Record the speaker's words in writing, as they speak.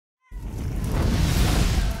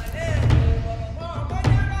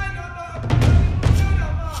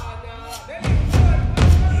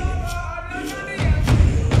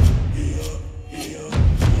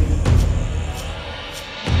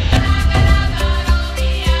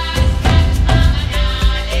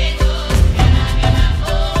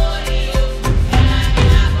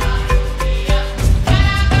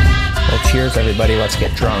Cheers, everybody. Let's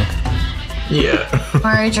get drunk. Yeah. What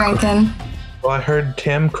are you drinking? Well, I heard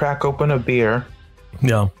Tim crack open a beer.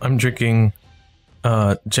 Yeah, I'm drinking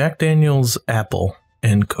Jack Daniel's Apple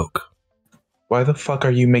and Coke. Why the fuck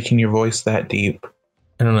are you making your voice that deep?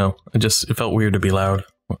 I don't know. It felt weird to be loud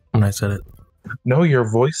when I said it. No, your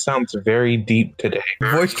voice sounds very deep today.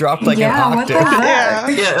 Your voice dropped like Yeah, an what octave. the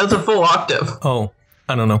heck? Yeah, that's a full octave. Oh,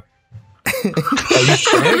 I don't know. Are you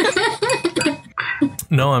sick?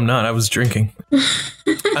 No, I'm not. I was drinking.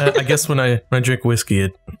 I guess when I drink whiskey,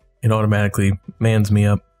 it automatically mans me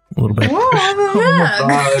up a little bit. Whoa,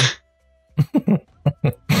 Oh my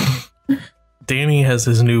god. Danny has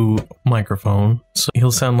his new microphone, so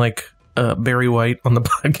he'll sound like Barry White on the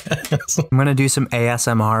podcast. I'm going to do some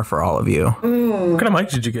ASMR for all of you. Ooh. What kind of mic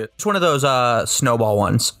did you get? It's one of those snowball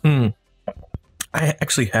ones. I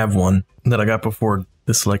actually have one that I got before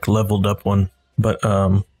this like leveled up one, but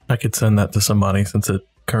I could send that to somebody since it's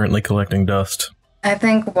currently collecting dust. I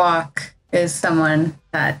think Walk is someone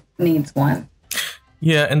that needs one.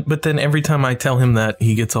 Yeah, but then every time I tell him that,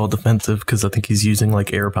 he gets all defensive because I think he's using like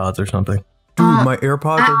AirPods or something. Dude, my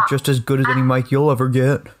AirPods are just as good as any mic you'll ever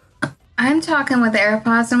get. I'm talking with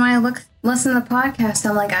AirPods, and when I listen to the podcast,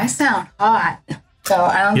 I'm like, I sound hot. So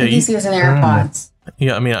I don't think he's using AirPods.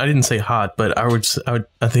 Yeah, I mean, I didn't say hot, but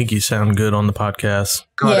I think you sound good on the podcast.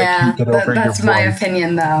 Yeah, that's my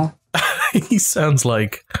opinion, though. He sounds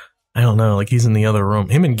like, I don't know, like he's in the other room.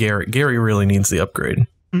 Him and Gary. Gary really needs the upgrade.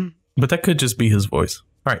 But that could just be his voice.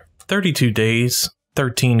 All right, 32 days,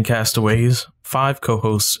 13 castaways, 5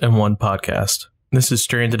 co-hosts, and 1 podcast. This is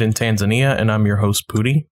Stranded in Tanzania, and I'm your host,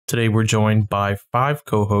 Poody. Today we're joined by 5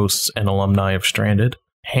 co-hosts and alumni of Stranded.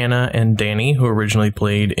 Hannah and Danny, who originally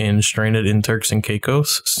played in Stranded in Turks and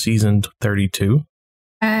Caicos, season 32.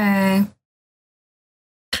 Hey.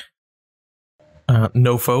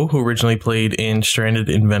 Nofo, who originally played in Stranded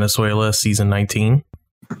in Venezuela, season 19.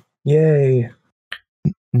 Yay.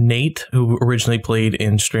 Nate, who originally played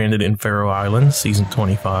in Stranded in Faroe Islands, season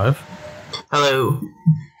 25. Hello.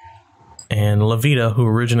 And Loveita, who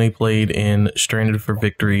originally played in Stranded for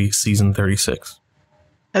Victory, season 36.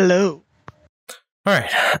 Hello. All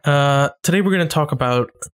right. Today we're going to talk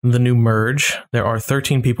about the new merge. There are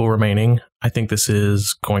 13 people remaining. I think this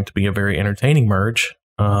is going to be a very entertaining merge.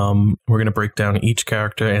 We're going to break down each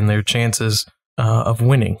character and their chances of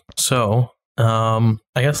winning. So, I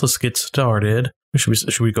guess let's get started.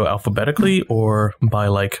 Should we go alphabetically or by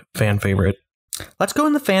like fan favorite? Let's go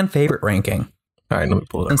in the fan favorite ranking. All right, let me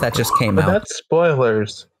pull it up. Since that just came But out. that's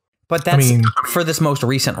spoilers. But that's for this most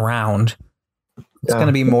recent round. It's going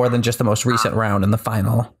to be more than just the most recent round in the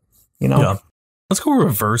final. You know? Yeah. Let's go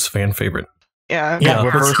reverse fan favorite. Yeah. Yeah,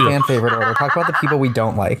 reverse fan favorite order. Talk about the people we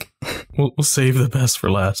don't like. We'll save the best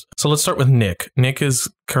for last. So let's start with Nick. Nick is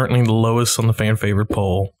currently the lowest on the fan favorite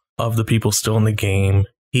poll of the people still in the game.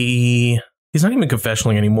 He's not even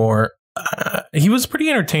confessionaling anymore. He was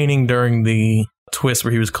pretty entertaining during the twist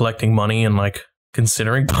where he was collecting money and like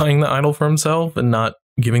considering buying the idol for himself and not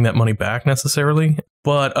giving that money back necessarily.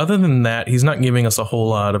 But other than that, he's not giving us a whole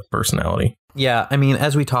lot of personality. Yeah, I mean,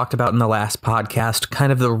 as we talked about in the last podcast,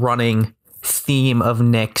 kind of the running theme of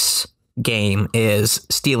Nick's game is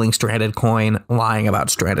stealing stranded coin, lying about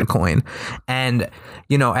stranded coin. And,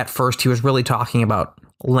 you know, at first he was really talking about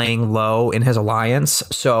laying low in his alliance.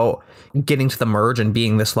 So getting to the merge and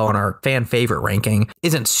being this low in our fan favorite ranking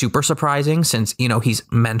isn't super surprising since, you know, he's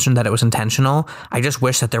mentioned that it was intentional. I just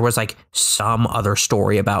wish that there was like some other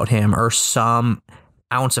story about him or some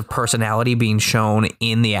ounce of personality being shown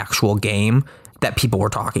in the actual game that people were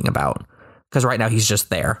talking about. Because right now he's just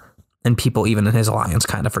there. And people, even in his alliance,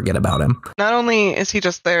 kind of forget about him. Not only is he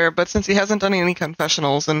just there, but since he hasn't done any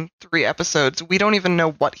confessionals in 3 episodes, we don't even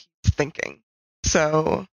know what he's thinking.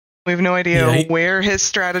 So we have no idea where his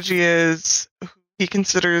strategy is, who he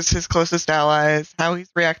considers his closest allies, how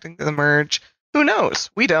he's reacting to the merge. Who knows?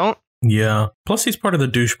 We don't. Yeah. Plus, he's part of the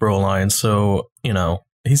Douche Bro Alliance, so, you know,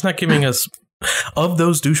 he's not giving us... Of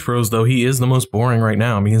those Douche Bros, though, he is the most boring right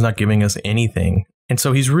now. I mean, he's not giving us anything. And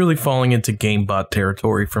so he's really falling into GameBot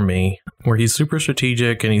territory for me, where he's super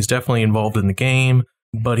strategic and he's definitely involved in the game,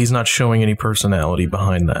 but he's not showing any personality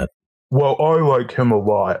behind that. Well, I like him a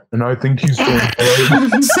lot, and I think he's doing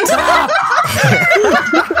great. Stop!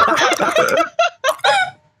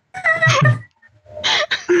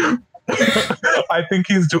 I think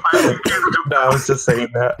he's doing... No, I was just saying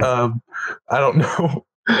that. I don't know.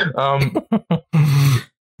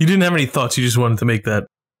 You didn't have any thoughts, you just wanted to make that.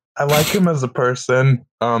 I like him as a person.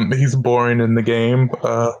 He's boring in the game,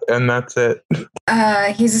 and that's it.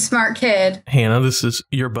 He's a smart kid. Hannah, this is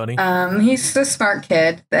your buddy. He's a smart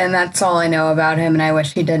kid, and that's all I know about him, and I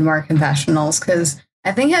wish he did more confessionals, because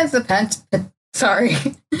I think he has the sorry,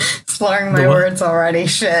 slurring my words already.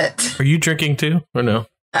 Shit. Are you drinking too, or no?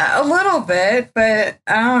 A little bit, but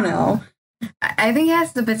I don't know. I think he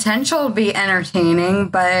has the potential to be entertaining,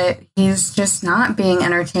 but he's just not being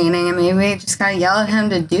entertaining, and maybe I just gotta yell at him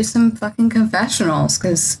to do some fucking confessionals,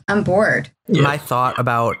 because I'm bored. Yeah. My thought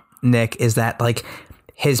about Nick is that, like,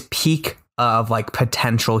 his peak of, like,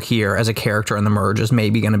 potential here as a character in the merge is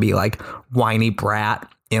maybe going to be, like, whiny brat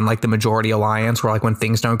in, like, the majority alliance, where, like, when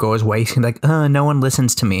things don't go his way, he's like, no one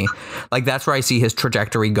listens to me. Like, that's where I see his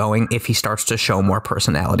trajectory going if he starts to show more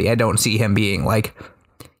personality. I don't see him being, like,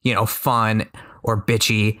 you know, fun or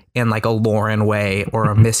bitchy in, like, a Lauren way or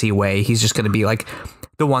a Missy way. He's just going to be, like,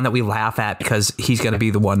 the one that we laugh at because he's going to be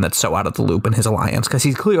the one that's so out of the loop in his alliance, because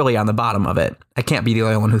he's clearly on the bottom of it. I can't be the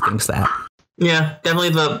only one who thinks that. Yeah,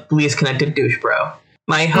 definitely the least connected douche bro.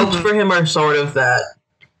 My hopes for him are sort of that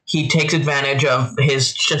he takes advantage of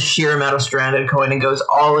his just sheer amount of stranded coin and goes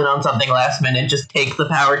all in on something last minute, just takes the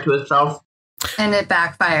power to himself. And it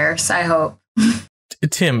backfires, I hope.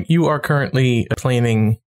 Tim, you are currently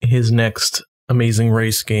planning his next amazing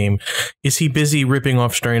race game. Is he busy ripping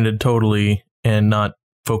off Stranded totally and not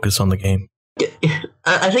focus on the game?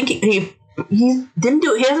 I think he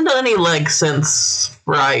hasn't done any legs since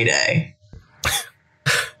Friday.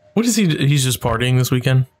 What is he? He's just partying this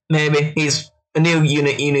weekend? Maybe. He's a new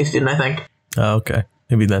uni student, I think. Oh, okay.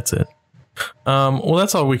 Maybe that's it. Well,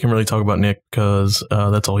 that's all we can really talk about Nick, because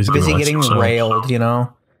that's all he's busy getting railed, you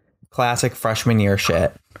know? Classic freshman year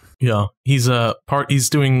shit. Yeah, he's doing he's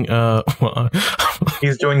doing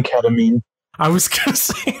ketamine. I was gonna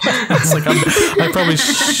say that's like I probably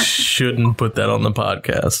shouldn't put that on the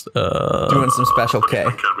podcast. Doing some special K.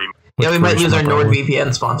 Yeah, we might use our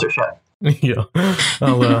NordVPN sponsorship. Yeah,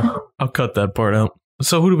 I'll cut that part out.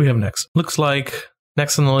 So who do we have next? Looks like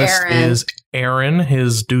next on the list is Aaron,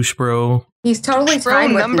 his douche bro. He's totally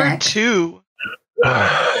tied with number Nick. 2.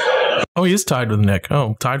 Oh, he is tied with Nick.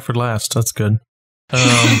 Oh, tied for last. That's good.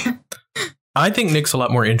 I think Nick's a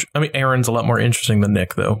lot more. Aaron's a lot more interesting than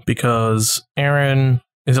Nick, though, because Aaron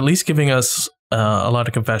is at least giving us a lot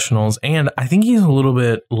of confessionals, and I think he's a little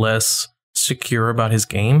bit less secure about his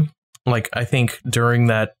game. Like, I think during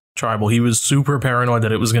that tribal, he was super paranoid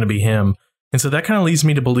that it was going to be him, and so that kind of leads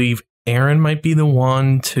me to believe Aaron might be the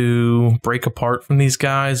one to break apart from these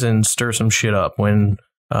guys and stir some shit up when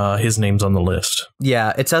his name's on the list.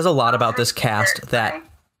 Yeah, it says a lot about this cast that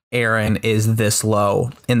Aaron is this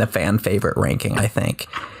low in the fan favorite ranking, I think.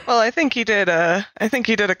 Well, I think he did a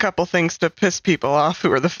couple things to piss people off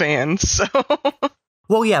who are the fans. So.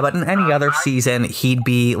 Well, yeah, but in any other season, he'd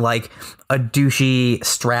be like a douchey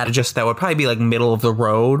strategist that would probably be like middle of the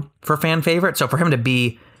road for fan favorite. So for him to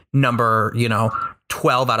be number,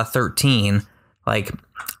 12 out of 13, like,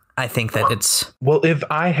 I think that it's... Well, if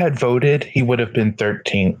I had voted, he would have been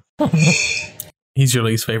 13th. He's your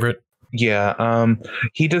least favorite? Yeah,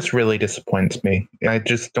 he just really disappoints me. I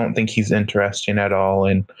just don't think he's interesting at all.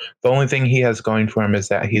 And the only thing he has going for him is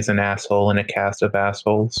that he's an asshole in a cast of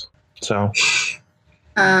assholes. So...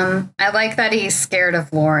 I like that he's scared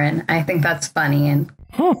of Lauren. I think that's funny, and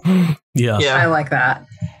yeah, I like that.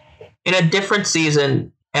 In a different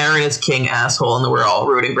season, Aaron is king asshole, and we're all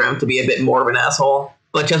rooting for him to be a bit more of an asshole.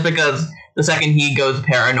 But just because the second he goes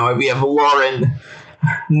paranoid, we have Lauren,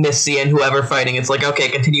 Missy, and whoever fighting. It's like, okay,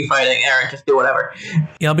 continue fighting, Aaron, just do whatever.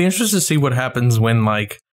 Yeah, I'll be interested to see what happens when,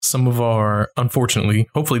 like, some of our, unfortunately,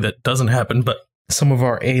 hopefully that doesn't happen, but some of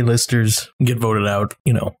our A-listers get voted out,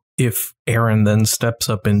 if Aaron then steps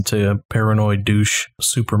up into paranoid douche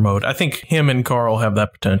super mode. I think him and Carl have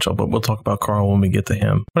that potential, but we'll talk about Carl when we get to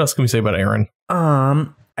him. What else can we say about Aaron?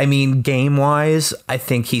 I mean, game-wise, I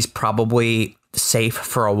think he's probably safe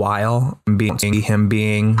for a while. Him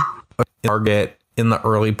being a target in the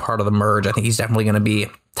early part of the merge, I think he's definitely going to be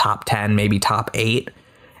top 10, maybe top 8,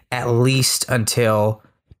 at least until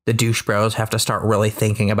the douche bros have to start really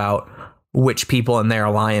thinking about which people in their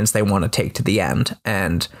alliance they want to take to the end.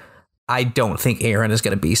 And I don't think Aaron is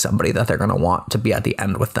going to be somebody that they're going to want to be at the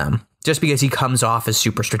end with them, just because he comes off as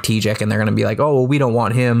super strategic and they're going to be like, oh, well, we don't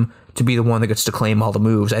want him to be the one that gets to claim all the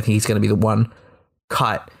moves. I think he's going to be the one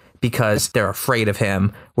cut because they're afraid of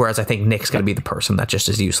him. Whereas I think Nick's going to be the person that just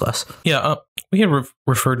is useless. Yeah. We had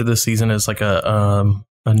referred to this season as like a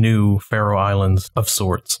new Faroe Islands of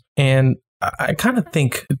sorts. And I kind of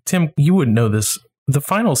think, Tim, you would know this. The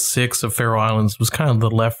final 6 of Faroe Islands was kind of the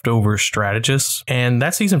leftover strategists, and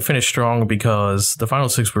that season finished strong because the final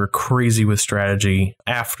 6 were crazy with strategy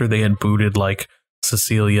after they had booted like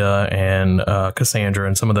Cecilia and Cassandra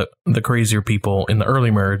and some of the crazier people in the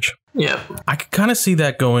early merge. Yeah. I could kind of see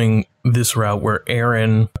that going this route where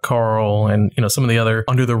Aaron, Carl, and some of the other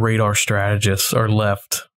under the radar strategists are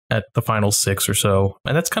left at the final 6 or so.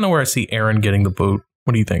 And that's kind of where I see Aaron getting the boot.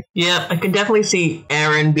 What do you think? Yeah, I could definitely see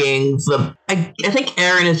Aaron being I think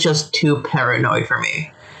Aaron is just too paranoid for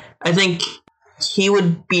me. I think he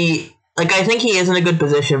would be... I think he is in a good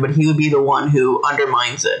position, but he would be the one who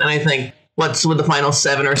undermines it. And I think what's with the final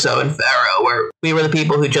 7 or so in Pharaoh, where we were the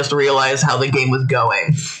people who just realized how the game was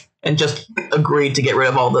going and just agreed to get rid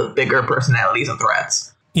of all the bigger personalities and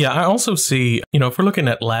threats. Yeah, I also see, if we're looking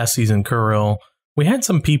at last season, Kuril, we had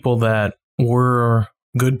some people that were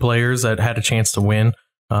good players that had a chance to win,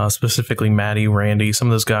 specifically Maddie, Randy, some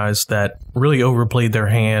of those guys that really overplayed their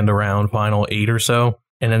hand around final 8 or so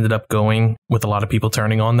and ended up going with a lot of people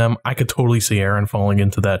turning on them. I could totally see Aaron falling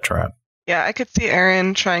into that trap. Yeah, I could see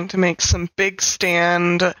Aaron trying to make some big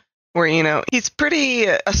stand where, he's pretty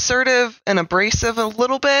assertive and abrasive a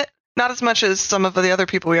little bit. Not as much as some of the other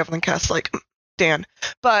people we have on the cast, like Dan.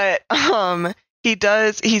 But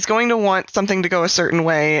he's going to want something to go a certain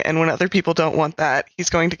way, and when other people don't want that,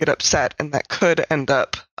 he's going to get upset, and that could end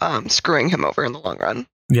up screwing him over in the long run.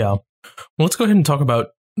 Yeah. Well, let's go ahead and talk about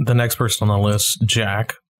the next person on the list,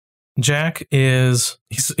 Jack. Jack he's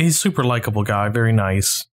super likable guy, very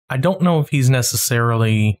nice. I don't know if he's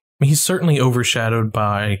necessarily... he's certainly overshadowed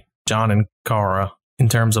by John and Kara in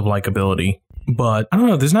terms of likability. But I don't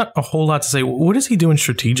know, there's not a whole lot to say. What is he doing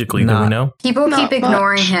strategically? Do we know? People keep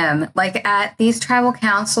ignoring him. Like at these tribal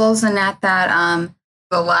councils and at that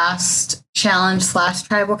the last challenge /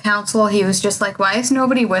 tribal council, he was just like, why is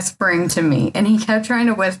nobody whispering to me? And he kept trying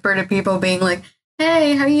to whisper to people, being like,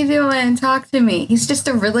 hey, how you doing? Talk to me. He's just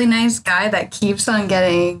a really nice guy that keeps on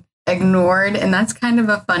getting ignored, and that's kind of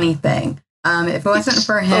a funny thing. If it wasn't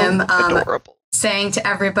for him saying to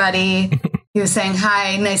everybody, he was saying,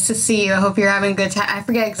 hi, nice to see you. I hope you're having a good time. I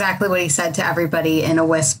forget exactly what he said to everybody in a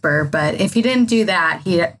whisper, but if he didn't do that,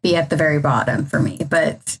 he'd be at the very bottom for me.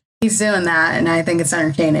 But he's doing that, and I think it's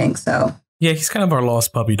entertaining. So yeah, he's kind of our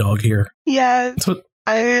lost puppy dog here. Yeah,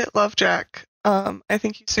 I love Jack. I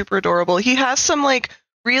think he's super adorable. He has some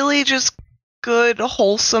really just good,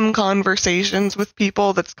 wholesome conversations with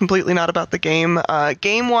people that's completely not about the game.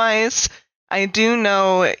 Game-wise, I do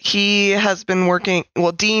know he has been working...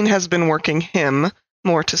 Well, Dean has been working him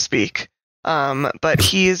more to speak. But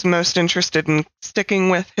he is most interested in sticking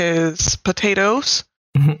with his potatoes.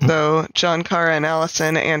 So, John, Kara, and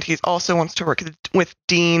Allison. And he also wants to work with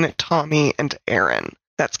Dean, Tommy, and Aaron.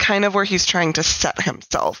 That's kind of where he's trying to set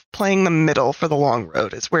himself. Playing the middle for the long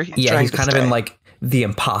road is where he's trying to he's kind of in the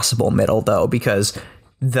impossible middle, though, because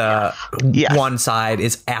the one side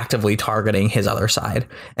is actively targeting his other side.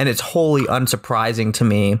 And it's wholly unsurprising to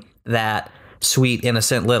me that sweet,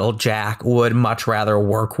 innocent little Jack would much rather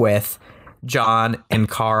work with John and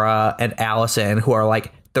Kara and Allison, who are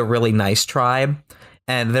the really nice tribe.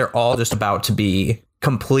 And they're all just about to be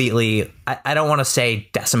completely, I don't want to say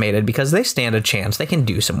decimated, because they stand a chance. They can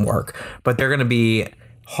do some work, but they're going to be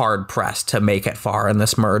hard pressed to make it far in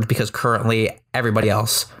this merge, because currently everybody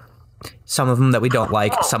else, some of them that we don't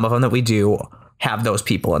like, some of them that we do, have those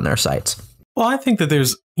people in their sights. Well, I think that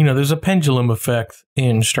there's a pendulum effect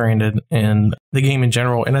in Stranded and the game in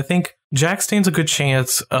general. And I think Jack stands a good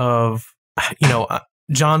chance of,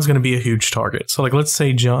 John's going to be a huge target. So let's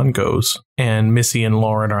say John goes and Missy and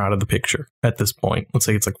Lauren are out of the picture at this point. Let's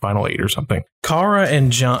say it's final 8 or something. Kara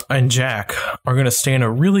and John and Jack are going to stand a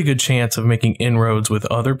really good chance of making inroads with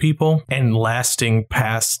other people and lasting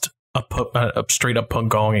past a straight up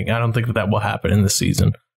punk-gonging. I don't think that will happen in this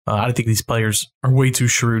season. I think these players are way too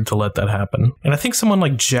shrewd to let that happen. And I think someone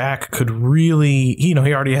like Jack could really, he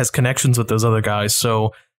already has connections with those other guys.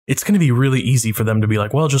 So it's going to be really easy for them to be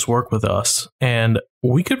like, well, just work with us. And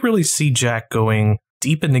we could really see Jack going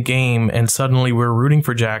deep in the game, and suddenly we're rooting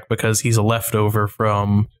for Jack because he's a leftover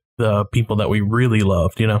from the people that we really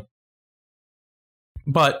loved,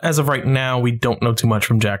 But as of right now, we don't know too much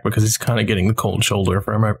from Jack because he's kind of getting the cold shoulder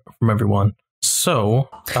from everyone. So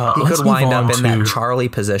he could wind up in that Charlie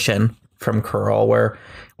position from Curl, where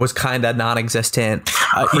was kind of non-existent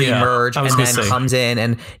pre-merge, and then comes in,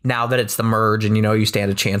 and now that it's the merge and you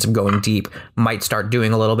stand a chance of going deep, might start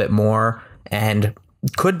doing a little bit more and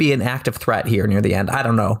could be an active threat here near the end. I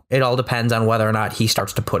don't know. It all depends on whether or not he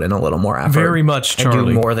starts to put in a little more effort. Very much Charlie. And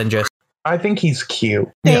do more than just... I think he's cute.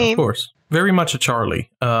 Yeah, of course. Very much a Charlie.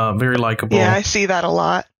 Very likable. Yeah, I see that a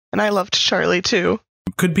lot. And I loved Charlie too.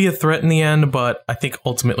 Could be a threat in the end, but I think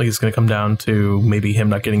ultimately it's going to come down to maybe him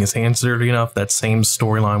not getting his hands dirty enough. That same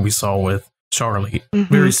storyline we saw with Charlie.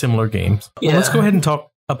 Mm-hmm. Very similar games. Yeah. Well, let's go ahead and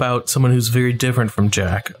talk about someone who's very different from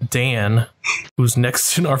Jack. Dan, who's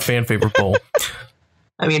next in our fan favorite poll.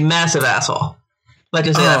 I mean, massive asshole. Let's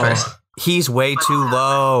just say that first. He's way too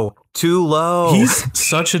low. Too low. He's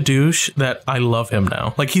such a douche that I love him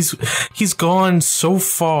now. Like he's gone so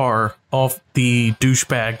far off the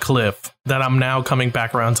douchebag cliff that I'm now coming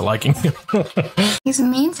back around to liking him. He's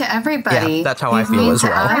mean to everybody. Yeah, that's how I feel as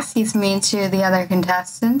well. He's mean to us. He's mean to the other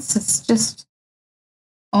contestants. It's just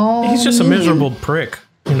all He's just mean. a miserable prick,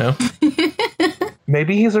 you know?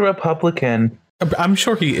 Maybe he's a Republican. I'm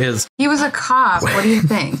sure he is. He was a cop. What do you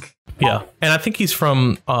think? Yeah. And I think he's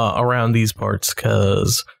from around these parts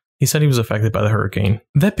because he said he was affected by the hurricane.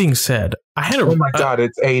 That being said, I had a... Oh my God,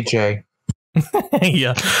 it's AJ.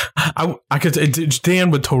 Yeah. I could... Dan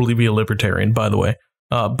would totally be a libertarian, by the way.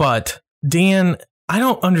 But Dan, I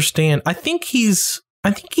don't understand. I think he's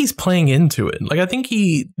playing into it. Like, I think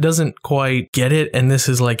he doesn't quite get it, and this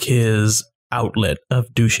is like his outlet of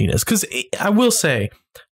douchiness. Because I will say,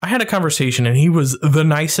 I had a conversation, and he was the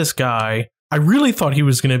nicest guy. I really thought he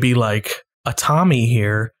was going to be like a Tommy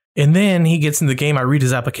here. And then he gets in the game. I read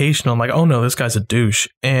his application. I'm like, oh no, this guy's a douche.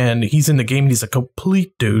 And he's in the game and he's a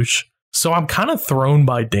complete douche. So I'm kind of thrown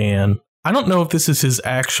by Dan. I don't know if this is his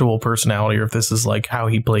actual personality or if this is like how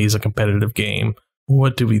he plays a competitive game.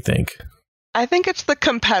 What do we think? I think it's the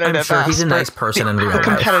competitive I'm sure aspect. he's a nice person in real The life.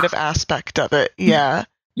 competitive aspect of it, yeah.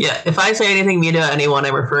 Yeah, if I say anything mean to anyone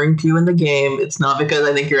I'm referring to in the game, it's not because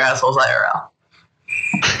I think you're assholes IRL.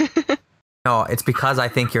 No, it's because I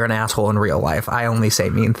think you're an asshole in real life. I only say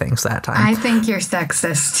mean things that time. I think you're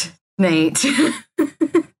sexist, Nate.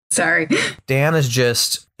 Sorry. Dan is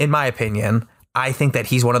just, in my opinion, I think that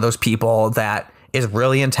he's one of those people that is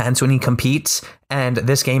really intense when he competes. And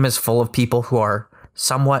this game is full of people who are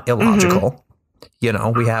somewhat illogical. Mm-hmm. You know,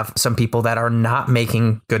 we have some people that are not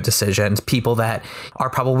making good decisions, people that are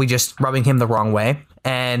probably just rubbing him the wrong way.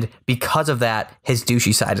 And because of that, his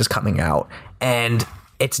douchey side is coming out. And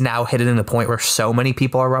it's now hidden in the point where so many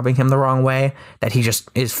people are rubbing him the wrong way that he just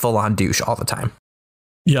is full on douche all the time.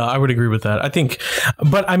 Yeah, I would agree with that. I think,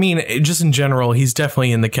 but I mean, just in general, he's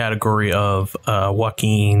definitely in the category of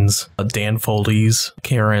Joaquin's, Dan Foley's,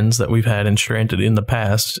 Karen's that we've had in Stranded in the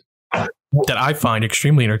past that I find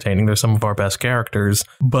extremely entertaining. They're some of our best characters,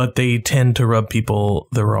 but they tend to rub people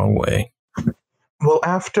the wrong way. Well,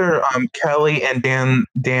 after Kelly and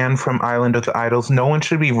Dan from Island of the Idols, no one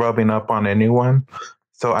should be rubbing up on anyone.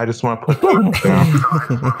 So I just want to put that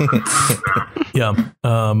down.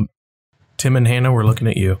 Yeah. Tim and Hannah, we're looking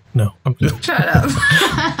at you. No. Shut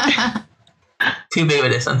up. Too big of a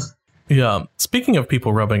distance. Yeah. Speaking of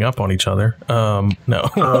people rubbing up on each other, no.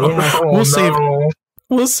 Oh,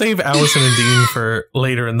 We'll save Allison and Dean for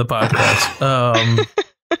later in the podcast.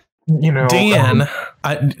 You know,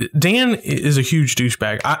 Dan is a huge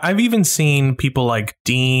douchebag. I've even seen people like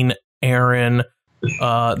Dean, Aaron.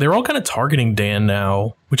 They're all kind of targeting Dan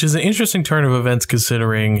now, which is an interesting turn of events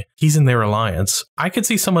considering he's in their alliance. I could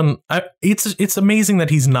see someone. It's amazing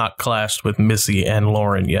that he's not clashed with Missy and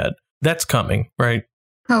Lauren yet. That's coming, right?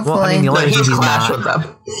 Hopefully. Well, I mean, the only reason He's he's clashed not. with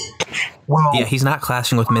them. well, Yeah, he's not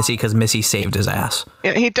clashing with Missy because Missy saved his ass.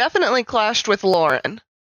 Yeah, he definitely clashed with Lauren.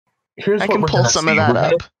 here's I what can we're pull gonna some see. of that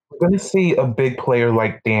up. We're going to see a big player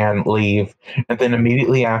like Dan leave, and then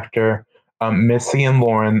immediately after, Missy and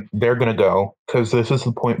Lauren, they're going to go because this is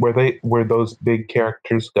the point where those big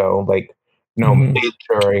characters go. Like, big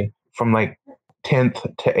jury from like 10th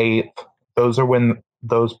to 8th. Those are when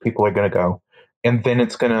those people are going to go, and then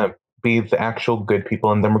it's going to be the actual good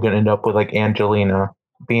people, and then we're going to end up with like Angelina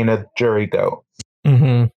being a jury goat.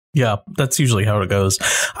 Mm-hmm. Yeah, that's usually how it goes.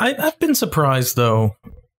 I've been surprised though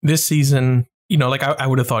this season. Like I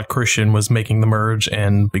would have thought Christian was making the merge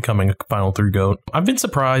and becoming a Final 3 GOAT. I've been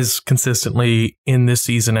surprised consistently in this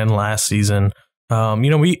season and last season.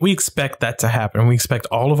 We expect that to happen. We expect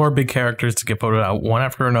all of our big characters to get voted out one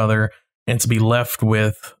after another and to be left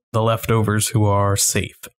with the leftovers who are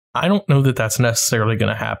safe. I don't know that that's necessarily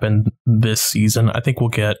going to happen this season. I think we'll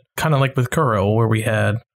get kind of like with Kuro, where we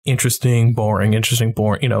had interesting, boring,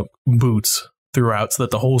 boots throughout so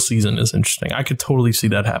that the whole season is interesting. I could totally see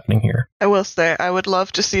that happening here. I will say, I would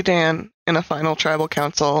love to see Dan in a final tribal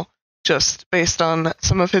council, just based on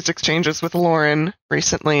some of his exchanges with Lauren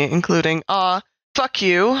recently, including, fuck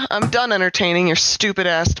you, I'm done entertaining your stupid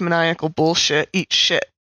ass maniacal bullshit, eat shit.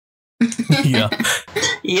 Yeah.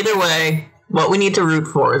 Either way, what we need to root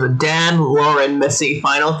for is a Dan, Lauren, Missy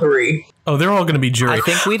Final 3. Oh, they're all going to be jury. I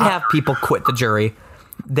think we'd have people quit the jury.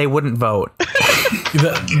 They wouldn't vote.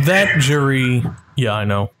 That jury, yeah, I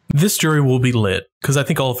know. This jury will be lit because I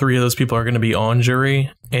think all three of those people are going to be on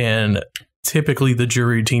jury, and typically the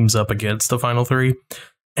jury teams up against the Final 3,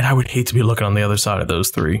 and I would hate to be looking on the other side of those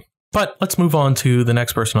three. But let's move on to the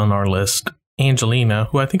next person on our list, Angelina,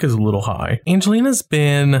 who I think is a little high. Angelina's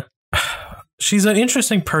been... She's an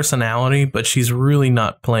interesting personality, but she's really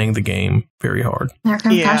not playing the game very hard. Her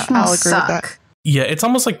confessionals I'll agree with suck. Yeah, it's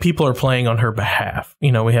almost like people are playing on her behalf.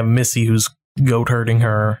 You know, we have Missy who's goat herding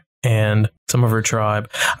her and some of her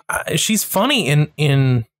tribe. She's funny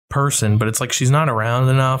in person, but it's like she's not around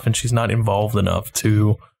enough and she's not involved enough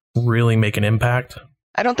to really make an impact.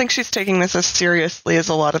 I don't think she's taking this as seriously as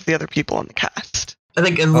a lot of the other people on the cast. I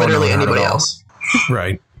think literally not at anybody all. else.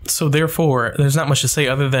 Right. So therefore, there's not much to say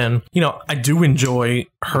other than, you know, I do enjoy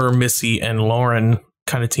her, Missy, and Lauren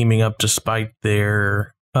kind of teaming up despite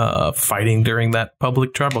their fighting during that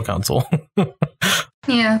public tribal council.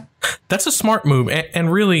 Yeah. That's a smart move.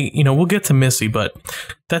 And really, you know, we'll get to Missy, but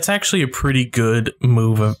that's actually a pretty good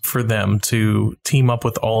move for them to team up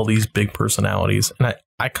with all these big personalities. And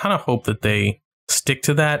I kind of hope that they stick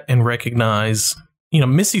to that and recognize, you know,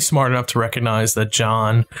 Missy's smart enough to recognize that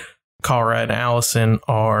John, Cara, and Allison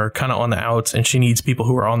are kind of on the outs, and she needs people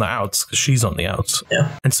who are on the outs because she's on the outs.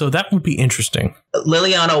 Yeah. And so that would be interesting.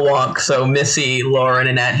 Liliana walked, so Missy, Lauren,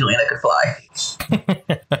 and Angelina could fly.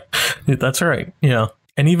 That's right. Yeah.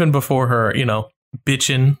 And even before her, you know,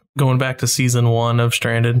 bitchin', going back to season 1 of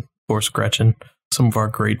Stranded, of course, Gretchen, some of our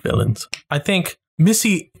great villains. I think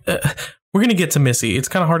Missy, we're going to get to Missy. It's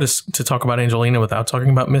kind of hard to talk about Angelina without talking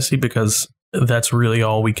about Missy because that's really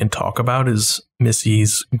all we can talk about is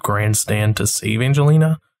Missy's grandstand to save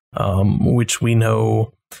Angelina, which we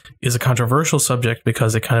know is a controversial subject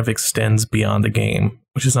because it kind of extends beyond the game,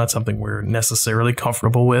 which is not something we're necessarily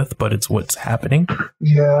comfortable with, but it's what's happening.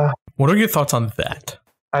 Yeah. What are your thoughts on that?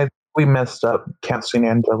 We messed up casting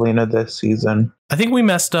Angelina this season. I think we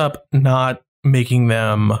messed up not making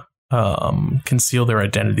them conceal their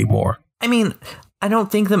identity more. I mean, I don't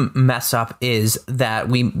think the mess up is that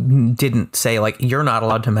we didn't say, like, you're not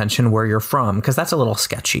allowed to mention where you're from, because that's a little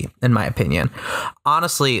sketchy, in my opinion.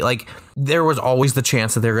 Honestly, like, there was always the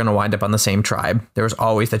chance that they were going to wind up on the same tribe. There was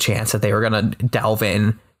always the chance that they were going to delve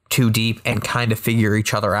in too deep and kind of figure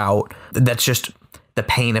each other out. That's just the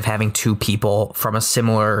pain of having two people from a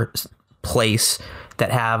similar place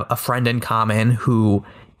that have a friend in common who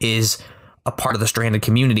is a part of the Stranded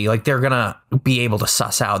community. Like, they're gonna be able to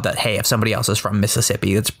suss out that, hey, if somebody else is from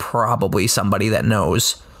Mississippi, it's probably somebody that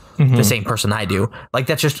knows the same person I do. Like,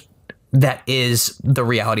 that is the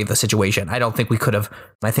reality of the situation. I don't think we could have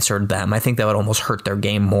censored them. I think that would almost hurt their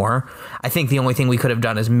game more. I think the only thing we could have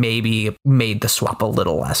done is maybe made the swap a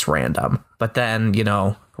little less random, but then, you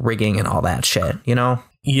know, rigging and all that shit, you know?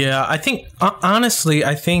 Yeah, I think, honestly,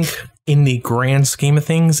 I think in the grand scheme of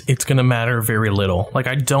things, it's going to matter very little. Like,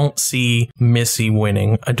 I don't see Missy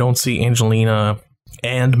winning. I don't see Angelina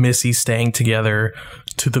and Missy staying together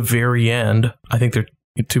to the very end. I think they're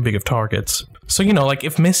too big of targets. So, you know, like,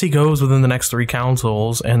 if Missy goes within the next 3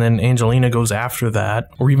 councils and then Angelina goes after that,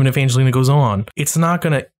 or even if Angelina goes on, it's not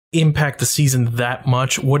going to impact the season that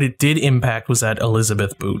much. What it did impact was that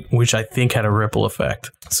Elizabeth boot, which I think had a ripple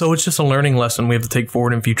effect. So it's just a learning lesson we have to take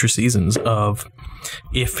forward in future seasons of,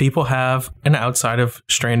 if people have an outside of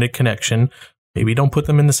Stranded connection, maybe don't put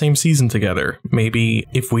them in the same season together. Maybe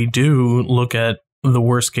if we do, look at the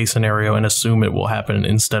worst case scenario and assume it will happen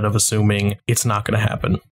instead of assuming it's not going to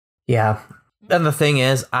happen. Yeah. And the thing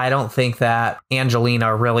is, I don't think that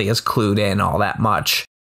Angelina really is clued in all that much.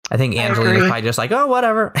 I think Angelina's probably just like, oh,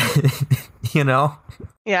 whatever, you know?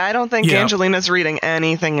 Yeah, I don't think Angelina's reading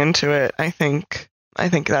anything into it. I think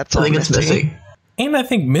that's all it's Missy. And I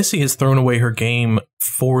think Missy has thrown away her game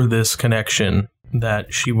for this connection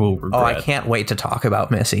that she will regret. Oh, I can't wait to talk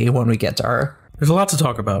about Missy when we get to her. There's a lot to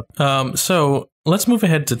talk about. So let's move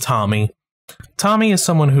ahead to Tommy. Tommy is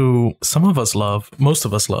someone who some of us love, most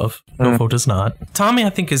of us love. Nofo does not. Tommy, I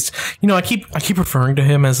think, is, you know, I keep referring to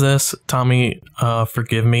him as this. Tommy,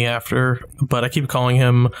 forgive me after, but I keep calling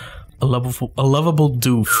him a lovable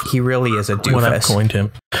doof. He really is a doofus. When I've coined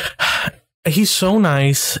him. He's so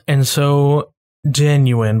nice and so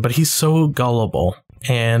genuine, but he's so gullible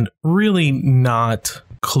and really not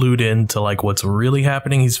clued into like what's really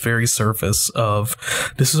happening. He's very surface of,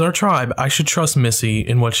 this is our tribe. I should trust Missy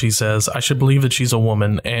in what she says. I should believe that she's a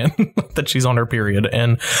woman and that she's on her period,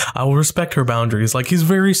 and I will respect her boundaries. Like, he's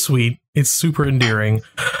very sweet. It's super endearing,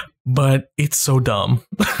 but it's so dumb.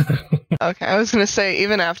 Okay, I was gonna say,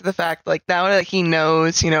 even after the fact, like, now that he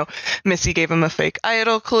knows, you know, Missy gave him a fake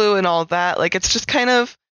idol clue and all that, like, it's kind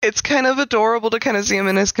of adorable to kind of see him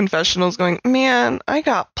in his confessionals going, man, I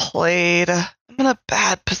got played. I'm in a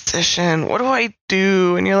bad position. What do I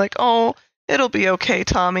do? And you're like, oh, it'll be okay,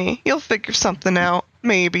 Tommy. You'll figure something out.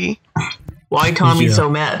 Maybe. Why Tommy's so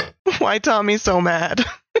mad? Why Tommy's so mad?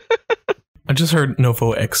 I just heard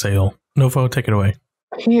Nofo exhale. Nofo, take it away.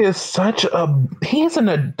 He is an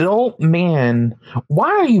adult man. Why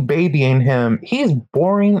are you babying him? He's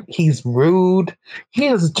boring. He's rude. He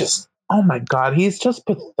is just, oh my God, he's just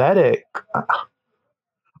pathetic.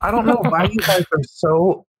 I don't know why you guys are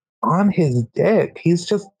so on his dick. He's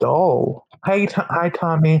just dull. Hi,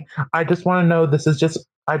 Tommy. I just want you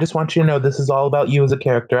to know this is all about you as a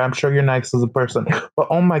character. I'm sure you're nice as a person, but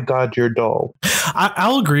oh my God, you're dull.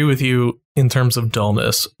 I'll agree with you in terms of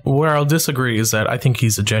dullness. Where I'll disagree is that I think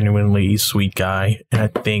he's a genuinely sweet guy, and I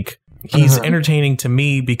think he's entertaining to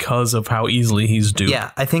me because of how easily he's duped. Yeah,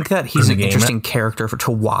 I think that he's an interesting character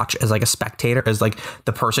to watch as like a spectator, as like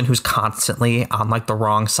the person who's constantly on like the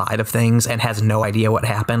wrong side of things and has no idea what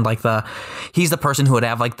happened. Like he's the person who would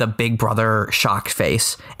have like the big brother shocked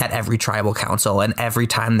face at every tribal council, and every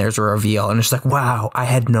time there's a reveal, and it's like, wow, I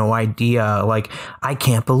had no idea. Like, I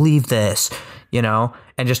can't believe this, you know,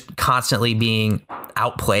 and just constantly being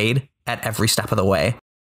outplayed at every step of the way.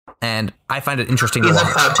 And I find it interesting to watch.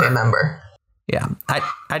 He's a Poute member. Yeah.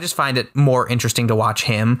 I just find it more interesting to watch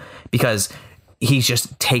him because he's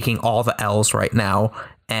just taking all the L's right now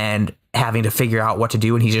and having to figure out what to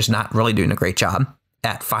do. And he's just not really doing a great job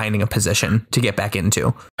at finding a position to get back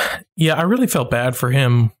into. Yeah, I really felt bad for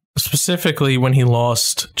him, specifically when he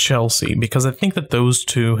lost Chelsea, because I think that those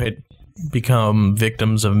two had become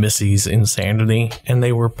victims of Missy's insanity, and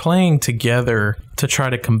they were playing together to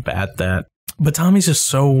try to combat that. But Tommy's just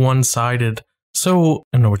so one-sided. So,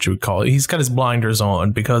 I don't know what you would call it. He's got his blinders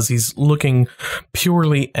on because he's looking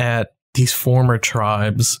purely at these former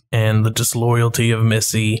tribes and the disloyalty of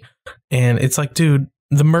Missy. And it's like, dude,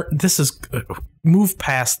 this is move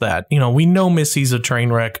past that. You know, we know Missy's a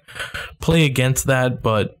train wreck. Play against that,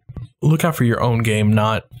 but look out for your own game,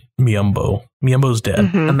 not Miumbo. Miumbo's dead.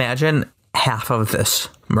 Mm-hmm. Imagine half of this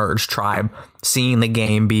merged tribe seeing the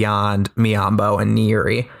game beyond Miumbo and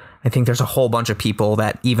Neri. I think there's a whole bunch of people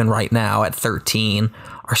that even right now at 13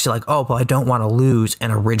 are still like, oh, well, I don't want to lose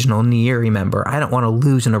an original Neri member. I don't want to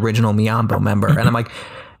lose an original Miumbo member. And I'm like,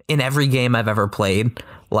 in every game I've ever played,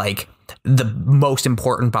 like the most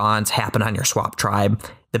important bonds happen on your swap tribe.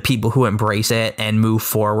 The people who embrace it and move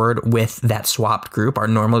forward with that swapped group are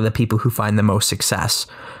normally the people who find the most success.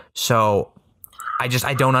 So I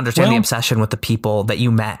don't understand the obsession with the people that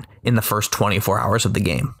you met in the first 24 hours of the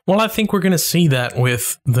game. Well, I think we're going to see that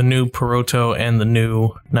with the new Peroto and the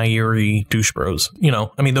new Nairi douche bros. You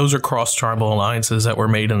know, I mean, those are cross-tribal alliances that were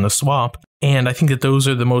made in the swap. And I think that those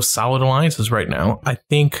are the most solid alliances right now. I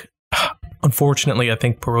think, unfortunately, I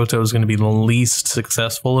think Peroto is going to be the least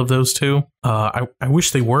successful of those two. I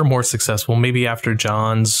wish they were more successful. Maybe after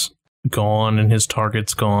John's gone and his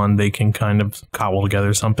target's gone, they can kind of cobble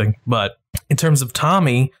together something. But in terms of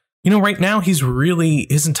Tommy, you know, right now his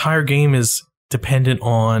entire game is dependent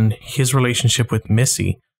on his relationship with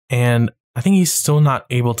Missy. And I think he's still not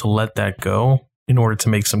able to let that go in order to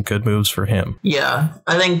make some good moves for him. Yeah,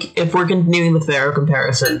 I think if we're continuing the fair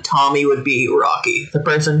comparison, Tommy would be Rocky, the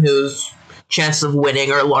person whose chances of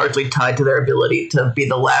winning are largely tied to their ability to be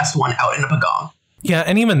the last one out in a pagong. Yeah,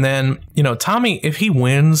 and even then, you know, Tommy, if he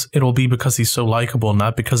wins, it'll be because he's so likable,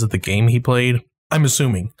 not because of the game he played. I'm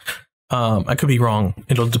assuming. I could be wrong.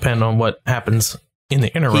 It'll depend on what happens in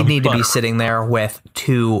the interim. He'd need to be sitting there with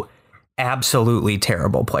two absolutely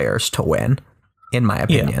terrible players to win, in my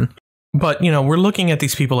opinion. Yeah. But, you know, we're looking at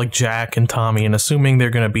these people like Jack and Tommy and assuming they're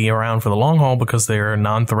going to be around for the long haul because they're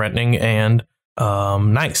non-threatening and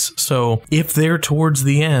nice. So if they're towards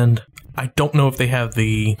the end, I don't know if they have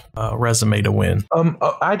the resume to win.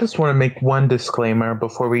 I just want to make one disclaimer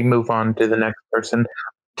before we move on to the next person.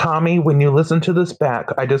 Tommy, when you listen to this back,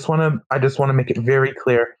 I just want to make it very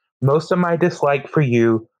clear. Most of my dislike for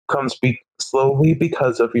you comes slowly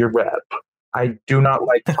because of your rep. I do not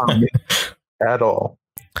like Tommy at all.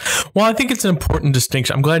 Well, I think it's an important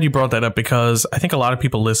distinction. I'm glad you brought that up because I think a lot of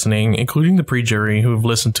people listening, including the pre-jury who have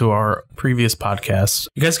listened to our previous podcasts,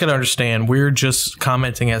 you guys got to understand we're just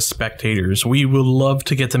commenting as spectators. We would love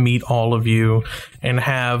to get to meet all of you and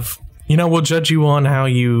have, you know, we'll judge you on how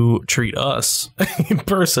you treat us in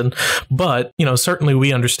person. But, you know, certainly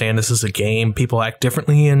we understand this is a game. People act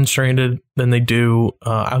differently in Stranded than they do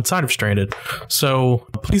outside of Stranded. So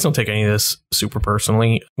please don't take any of this super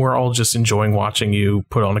personally. We're all just enjoying watching you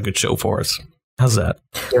put on a good show for us. How's that?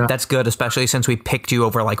 Yeah. That's good, especially since we picked you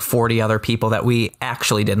over like 40 other people that we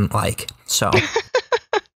actually didn't like. So...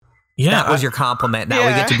 Yeah, that was your compliment. Now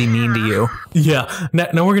we get to be mean to you. Yeah.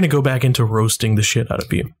 Now we're going to go back into roasting the shit out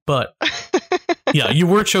of you. But yeah, you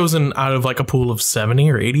were chosen out of like a pool of 70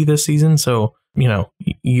 or 80 this season. So, you know,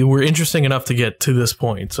 you were interesting enough to get to this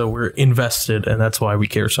point. So we're invested and that's why we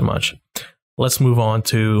care so much. let's move on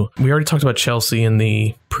to, we already talked about Chelsea in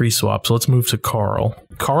the pre-swap, so let's move to Carl.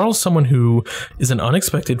 Carl's someone who is an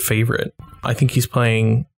unexpected favorite. I think he's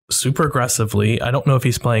playing super aggressively. I don't know if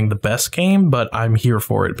he's playing the best game, but I'm here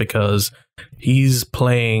for it because he's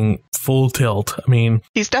playing full tilt. I mean,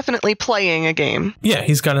 he's definitely playing a game. Yeah,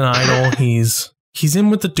 he's got an idol. He's in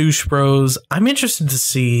with the douche bros. I'm interested to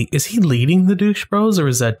see, is he leading the douche bros or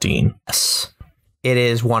is that Dean? Yes. It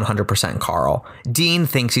is 100% Carl. Dean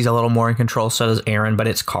thinks he's a little more in control, so does Aaron, but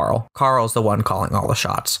it's Carl. Carl's the one calling all the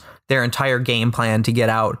shots. Their entire game plan to get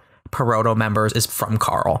out Peroto members is from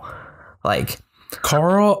Carl. Like,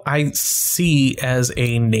 Carl, I see as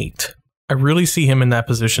a Nate. I really see him in that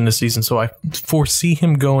position this season, so I foresee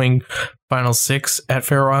him going final 6 at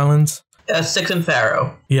Faroe Islands. 6 in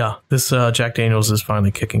Faro. Yeah, this Jack Daniels is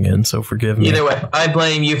finally kicking in, so forgive me. Either way, I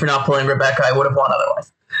blame you for not pulling Rebecca. I would have won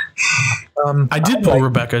otherwise. I did pull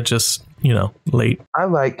Rebecca, just, late. I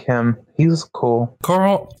like him. He's cool.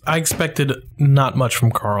 Carl, I expected not much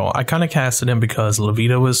from Carl. I kind of casted him because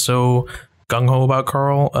Loveita was so gung-ho about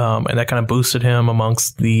Carl, and that kind of boosted him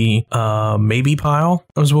amongst the maybe pile,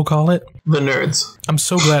 as we'll call it. The nerds. I'm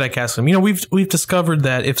so glad I cast him. We've discovered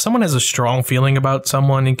that if someone has a strong feeling about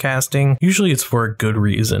someone in casting, usually it's for a good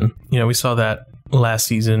reason. We saw that last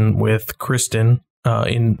season with Kristen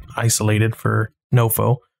in Isolated for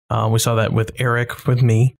Nofo. We saw that with Eric, with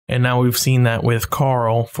me, and now we've seen that with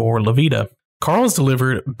Carl for Loveita. Carl's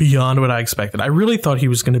delivered beyond what I expected. I really thought he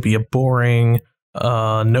was going to be a boring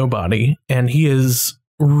nobody, and he has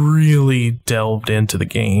really delved into the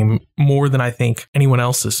game more than I think anyone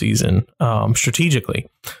else this season, strategically.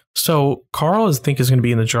 So Carl, I think, is going to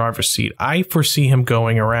be in the driver's seat. I foresee him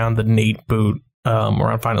going around the Nate boot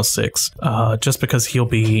around final 6, just because he'll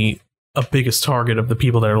be a biggest target of the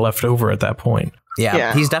people that are left over at that point.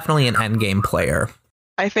 Yeah, he's definitely an endgame player.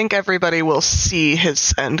 I think everybody will see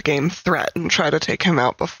his endgame threat and try to take him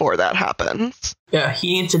out before that happens. Yeah,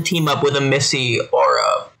 he needs to team up with a Missy or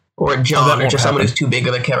a John, or just someone who's too big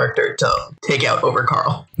of a character to take out over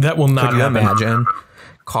Carl. That will not happen. Imagine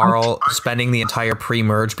Carl spending the entire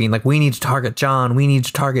pre-merge being like, we need to target John,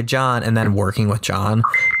 and then working with John.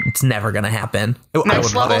 It's never going to happen.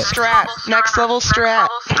 Next level strat.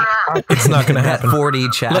 It's not going to happen.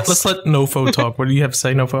 4D chess. Let's let Nofo talk. What do you have to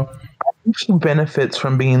say, Nofo? He benefits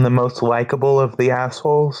from being the most likable of the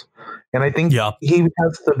assholes, and I think he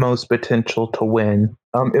has the most potential to win.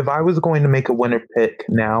 If I was going to make a winner pick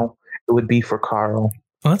now, it would be for Carl.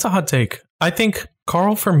 Well, that's a hot take. I think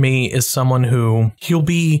Carl, for me, is someone who he'll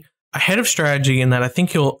be ahead of strategy in that I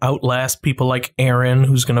think he'll outlast people like Aaron,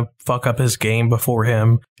 who's going to fuck up his game before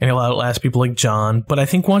him, and he'll outlast people like John. But I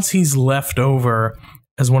think once he's left over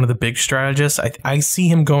as one of the big strategists, I see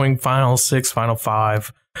him going final 6, final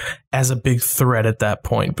 5 as a big threat at that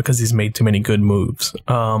point because he's made too many good moves.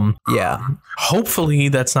 Hopefully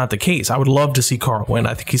that's not the case. I would love to see Carl win.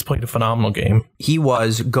 I think he's played a phenomenal game. He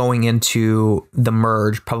was going into the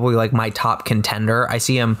merge probably like my top contender. I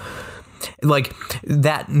see him like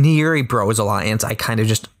that Neri Bros Alliance. I kind of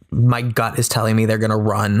just, my gut is telling me they're going to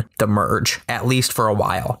run the merge at least for a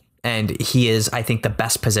while. And he is, I think, the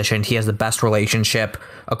best positioned. He has the best relationship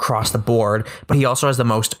across the board, but he also has the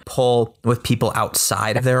most pull with people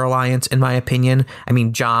outside of their alliance, in my opinion. I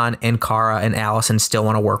mean, John and Kara and Allison still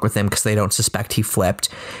want to work with him because they don't suspect he flipped.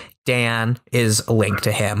 Dan is linked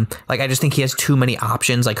to him. Like, I just think he has too many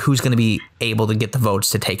options. Like, who's going to be able to get the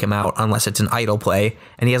votes to take him out unless it's an idol play?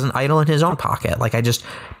 And he has an idol in his own pocket. Like,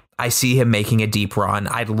 I see him making a deep run.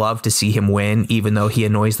 I'd love to see him win, even though he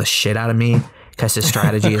annoys the shit out of me. Because his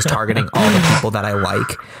strategy is targeting all the people that I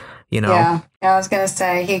like, Yeah, I was going to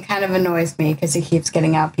say, he kind of annoys me because he keeps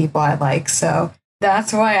getting out people I like. So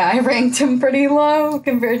that's why I ranked him pretty low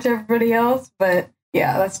compared to everybody else. But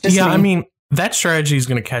yeah, that's just me. I mean, that strategy is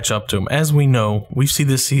going to catch up to him. As we know, we see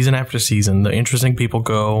this season after season, the interesting people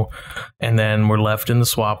go, and then we're left in the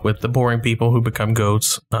swap with the boring people who become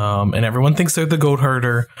goats. And everyone thinks they're the goat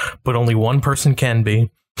herder, but only one person can be.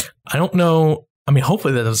 I don't know. I mean,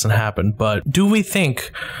 hopefully that doesn't happen, but do we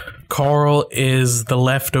think Carl is the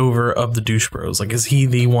leftover of the douche bros? Like, is he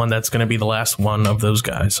the one that's going to be the last one of those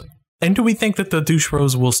guys? And do we think that the douche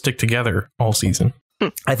bros will stick together all season?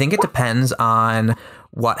 I think it depends on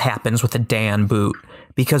what happens with the Dan boot,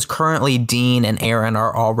 because currently Dean and Aaron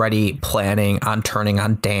are already planning on turning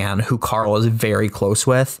on Dan, who Carl is very close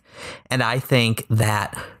with. And I think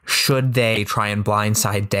that should they try and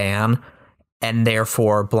blindside Dan and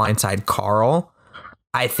therefore blindside Carl,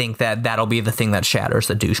 I think that that'll be the thing that shatters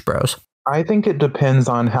the douche bros. I think it depends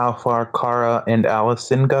on how far Kara and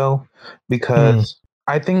Allison go, because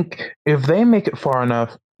I think if they make it far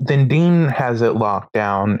enough, then Dean has it locked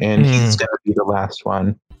down and he's going to be the last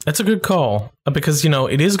one. That's a good call because,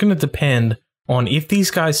 it is going to depend on if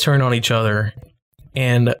these guys turn on each other.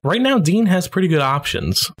 And right now, Dean has pretty good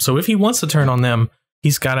options. So if he wants to turn on them,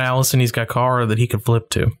 he's got Allison, he's got Cara that he could flip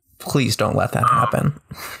to. Please don't let that happen.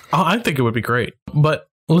 I think it would be great. But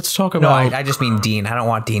let's talk about... No, I just mean Dean. I don't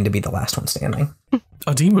want Dean to be the last one standing.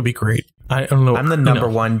 Oh, Dean would be great. I don't know. I'm the number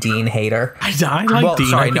one Dean hater. I like Dean.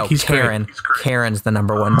 Sorry, no, Karen. Great. Karen's the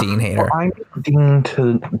number one Dean hater. Well, I need Dean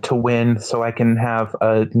to win so I can have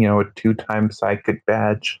a 2-time psychic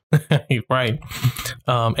badge. Right.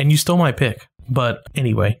 And you stole my pick. But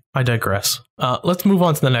anyway, I digress. Let's move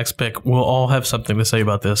on to the next pick. We'll all have something to say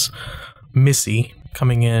about this. Missy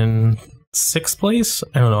coming in 6th place.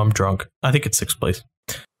 I don't know. I'm drunk. I think it's 6th place.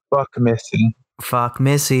 Fuck Missy. Fuck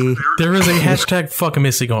Missy. There is a hashtag fuck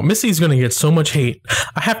Missy going. Missy's going to get so much hate.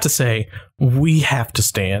 I have to say, we have to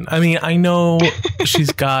stand. I mean, I know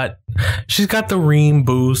she's got the Ream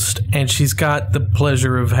boost, and she's got the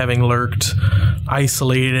pleasure of having lurked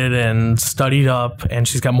isolated and studied up, and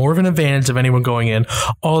she's got more of an advantage of anyone going in.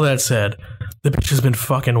 All that said, the bitch has been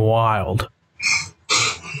fucking wild.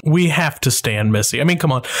 We have to stand Missy. I mean,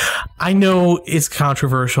 come on. I know it's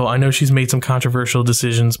controversial. I know she's made some controversial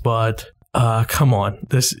decisions, but come on.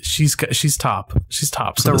 She's top. She's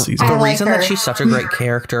tops of the season. The reason that she's such a great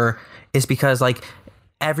character is because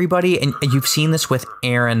everybody, and you've seen this with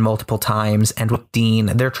Aaron multiple times and with Dean,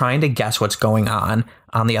 they're trying to guess what's going on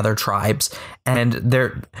the other tribes, and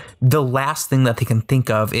the last thing that they can think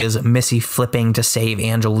of is Missy flipping to save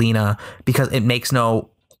Angelina because it makes no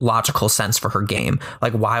logical sense for her game.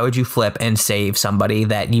 Why would you flip and save somebody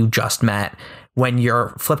that you just met when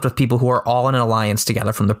you're flipped with people who are all in an alliance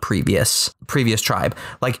together from the previous tribe?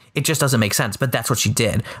 It just doesn't make sense, but that's what she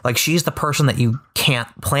did. She's the person that you can't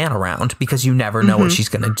plan around because you never know what she's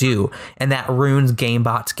going to do. And that ruins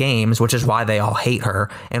GameBot's games, which is why they all hate her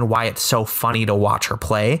and why it's so funny to watch her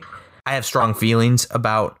play. I have strong feelings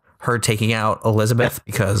about her taking out Elizabeth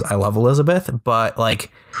because I love Elizabeth, but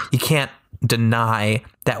you can't deny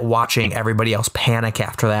that watching everybody else panic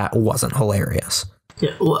after that wasn't hilarious.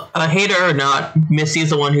 Yeah, well, a hater or not, Missy's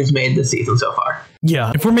the one who's made the season so far.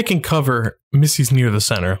 Yeah, if we're making cover, Missy's near the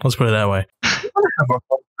center. Let's put it that way. I have a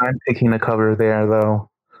hard time picking a cover there, though,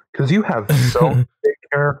 because you have so many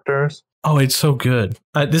characters. Oh, it's so good.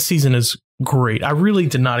 This season is great. I really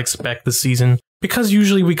did not expect this season because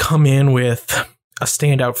usually we come in with a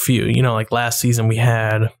standout few. Last season we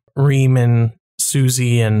had Reem and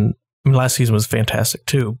Susie, and last season was fantastic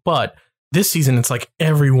too. But this season, it's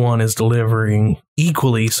everyone is delivering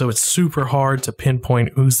equally, so it's super hard to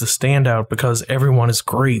pinpoint who's the standout because everyone is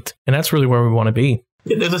great, and that's really where we want to be.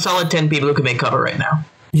 Yeah, there's a solid 10 people who can make cover right now.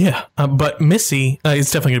 Yeah, but Missy, it's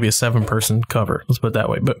definitely going to be a 7-person cover, let's put it that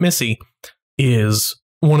way, but Missy is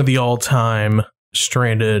one of the all-time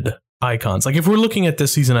stranded icons. If we're looking at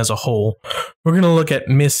this season as a whole, we're going to look at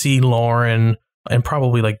Missy, Lauren, and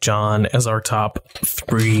probably John as our top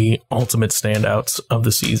 3 ultimate standouts of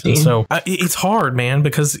the season. Dean. So it's hard, man,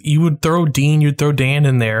 because you would throw Dean, you'd throw Dan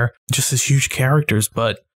in there, just as huge characters.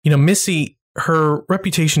 But, Missy, her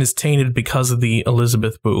reputation is tainted because of the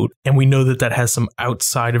Elizabeth boot. And we know that has some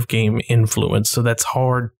outside of game influence. So that's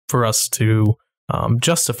hard for us to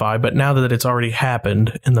justify. But now that it's already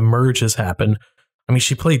happened and the merge has happened,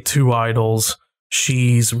 she played 2 idols.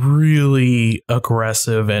 She's really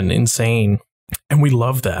aggressive and insane. And we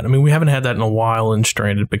love that. We haven't had that in a while in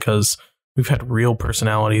Stranded because we've had real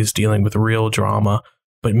personalities dealing with real drama.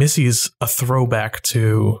 But Missy is a throwback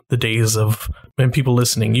to the days of, and people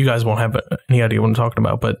listening, you guys won't have any idea what I'm talking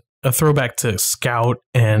about, but a throwback to Scout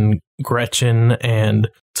and Gretchen and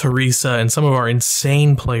Teresa and some of our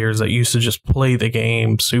insane players that used to just play the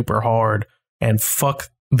game super hard and fuck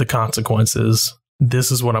the consequences.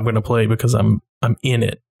 This is what I'm going to play because I'm in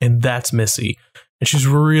it. And that's Missy. And she's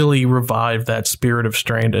really revived that spirit of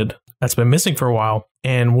Stranded that's been missing for a while.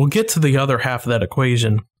 And we'll get to the other half of that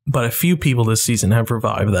equation, but a few people this season have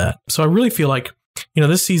revived that. So I really feel like,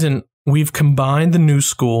 this season we've combined the new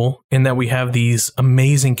school in that we have these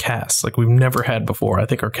amazing casts like we've never had before. I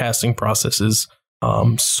think our casting process is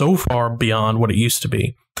so far beyond what it used to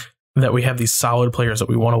be that we have these solid players that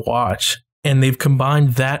we want to watch. And they've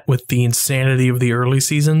combined that with the insanity of the early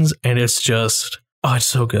seasons. And it's just... oh, it's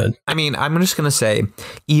so good. I'm just going to say,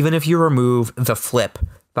 even if you remove the flip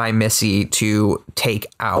by Missy to take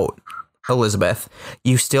out Elizabeth,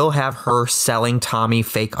 you still have her selling Tommy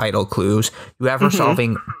fake idol clues. You have her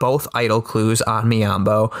solving both idol clues on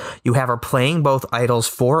Miyambo. You have her playing both idols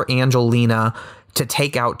for Angelina to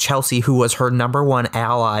take out Chelsea, who was her number 1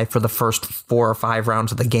 ally for the first 4 or 5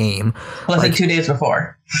 rounds of the game. Plus 2 days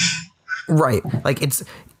before. Right. It's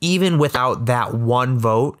even without that one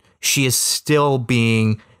vote, she is still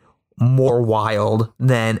being more wild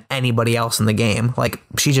than anybody else in the game. Like,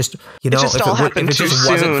 she just, you know, just if it just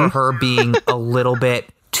wasn't for her being a little bit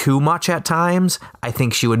too much at times, I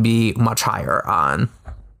think she would be much higher on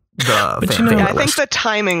the fan favorite I think list. the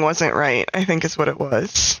timing wasn't right, I think is what it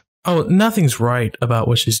was. Oh, nothing's right about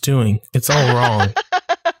what she's doing. It's all wrong.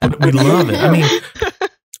 But we love it.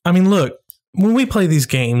 I mean, look, when we play these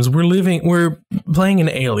games, we're playing an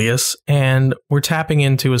alias, and we're tapping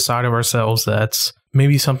into a side of ourselves that's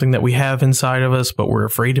maybe something that we have inside of us, but we're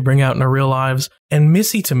afraid to bring out in our real lives. And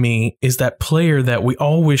Missy, to me, is that player that we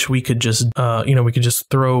all wish we could just, we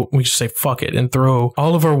could say fuck it and throw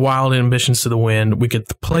all of our wild ambitions to the wind. We could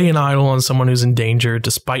play an idol on someone who's in danger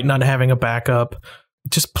despite not having a backup.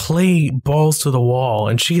 Just play balls to the wall,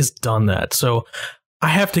 and she has done that. So I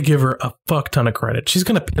have to give her a fuck ton of credit. She's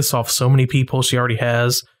going to piss off so many people. She already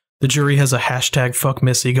has. The jury has a hashtag fuck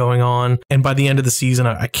Missy going on. And by the end of the season,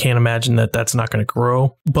 I can't imagine that that's not going to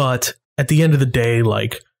grow. But at the end of the day,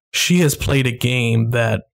 like, she has played a game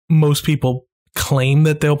that most people claim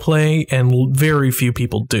that they'll play, and very few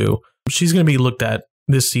people do. She's going to be looked at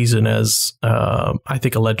this season as, I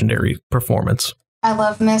think, a legendary performance. I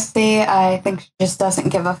love Missy. I think she just doesn't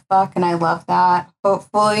give a fuck, and I love that.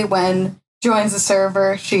 Hopefully when joins the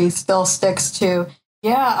server, she still sticks to,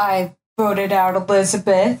 I voted out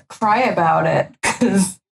Elizabeth, cry about it,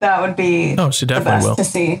 because that would be she the definitely best will. to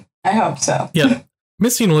see. I hope so. Yeah,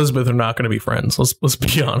 Missy and Elizabeth are not going to be friends. Let's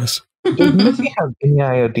be honest. Does Missy have any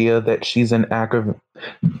idea that she's an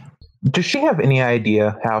Does she have any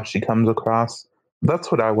idea how she comes across?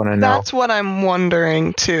 That's what I want to know. That's what I'm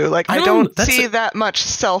wondering too. Like, I don't see that much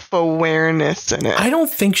self-awareness in it. I don't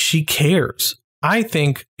think she cares. I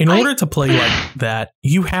think in order to play like that,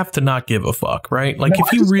 you have to not give a fuck, right? Like,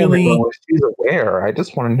 if you really... know if she's aware. I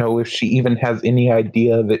just want to know if she even has any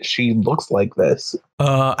idea that she looks like this.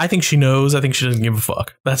 I think she knows. I think she doesn't give a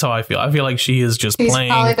fuck. That's how I feel. I feel like she is just She's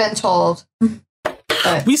playing... probably been told.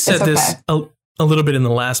 We said this a little bit in the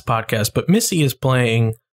last podcast, but Missy is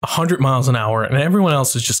playing 100 miles an hour, and everyone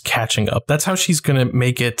else is just catching up. That's how she's going to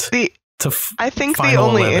make it... I think the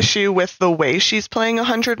only issue with the way she's playing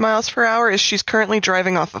 100 miles per hour is she's currently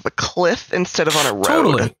driving off of a cliff instead of on a road.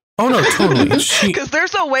 Totally. Oh, no, totally. Because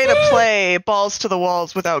there's a way to play balls to the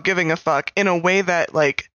walls without giving a fuck in a way that,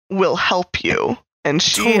 like, will help you. And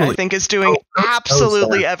she, I think, is doing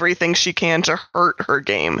absolutely everything she can to hurt her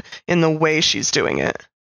game in the way she's doing it.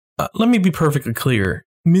 Let me be perfectly clear.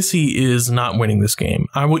 Missy is not winning this game.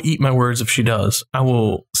 I will eat my words if she does. I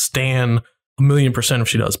will stand 1,000,000% if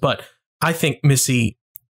she does. But I think Missy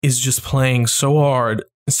is just playing so hard,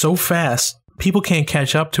 so fast, people can't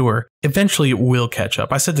catch up to her. Eventually, it will catch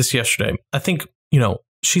up. I said this yesterday. I think,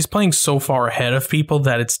 she's playing so far ahead of people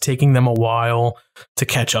that it's taking them a while to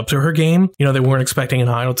catch up to her game. They weren't expecting an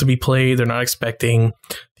idol to be played. They're not expecting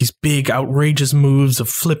these big, outrageous moves of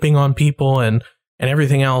flipping on people and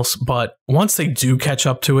everything else. But once they do catch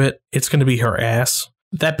up to it, it's going to be her ass.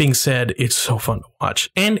 That being said, it's so fun to watch.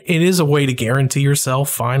 And it is a way to guarantee yourself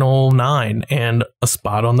Final 9 and a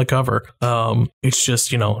spot on the cover. It's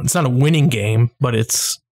just, it's not a winning game, but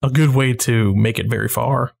it's a good way to make it very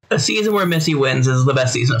far. A season where Missy wins is the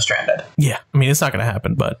best season of Stranded. Yeah, I mean, it's not going to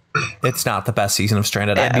happen, but... It's not the best season of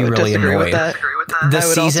Stranded. I'd be I would really disagree annoyed. with that. The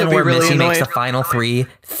season where really Missy makes annoyed. the final 3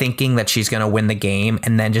 thinking that she's going to win the game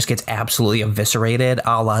and then just gets absolutely eviscerated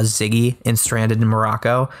a la Ziggy in Stranded in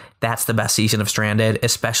Morocco. That's the best season of Stranded,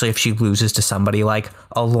 especially if she loses to somebody like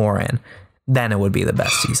a Lauren. Then it would be the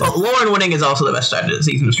best season. Lauren winning is also the best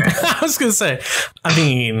season of Stranded. I was going to say, I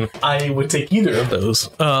mean, I would take either of those.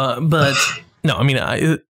 But no, I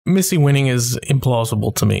mean, Missy winning is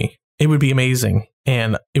implausible to me. It would be amazing,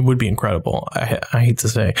 and it would be incredible. I hate to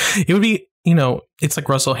say. It would be, it's like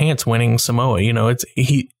Russell Hantz winning Samoa. It's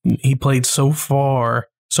he played so far,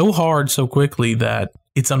 so hard, so quickly that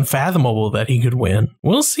it's unfathomable that he could win.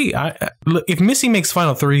 We'll see. If Missy makes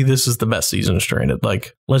Final 3, this is the best season of Stranded.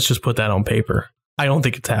 Like, let's just put that on paper. I don't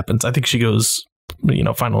think it happens. I think she goes,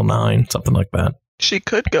 Final 9, something like that. She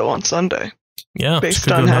could go on Sunday. Yeah.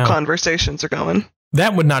 Based on how conversations are going.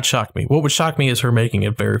 That would not shock me. What would shock me is her making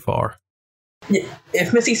it very far. Yeah,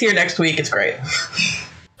 if Missy's here next week, it's great.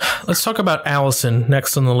 Let's talk about Allison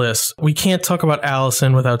next on the list. We can't talk about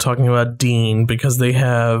Allison without talking about Dean because they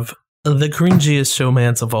have the cringiest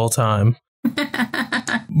showmance of all time.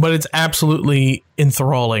 But it's absolutely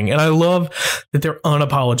enthralling. And I love that they're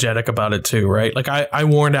unapologetic about it too, right? Like I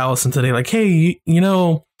warned Allison today, like, hey,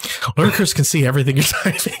 lurkers can see everything you're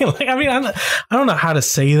typing. Like, I mean, I don't know how to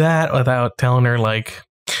say that without telling her, like,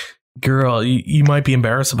 girl, you might be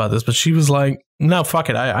embarrassed about this. But she was like, no, fuck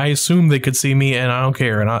it. I assume they could see me and I don't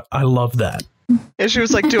care. And I love that. And she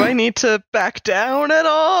was like, do I need to back down at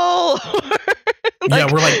all?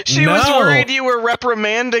 Yeah, we're like, she no. was worried you were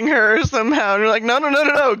reprimanding her somehow. And you're like,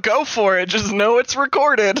 no, go for it. Just know it's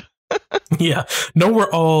recorded. Yeah, no,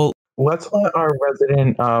 we're all. Let's let our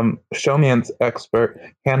resident showman's expert,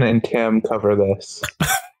 Hannah and Tim, cover this.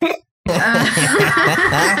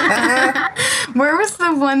 Where was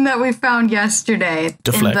the one that we found yesterday?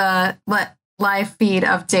 Deflect. In the live feed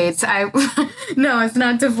updates. No, it's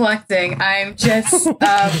not deflecting. I'm just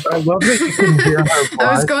I love that you can hear her voice.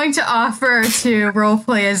 I was going to offer to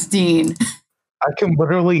roleplay as Dean. I can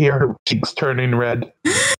literally hear her cheeks turning red.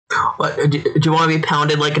 What, do you want to be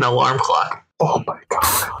pounded like an alarm clock? Oh my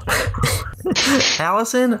god.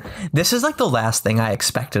 Allison, this is like the last thing I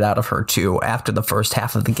expected out of her too after the first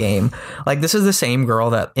half of the game. Like, this is the same girl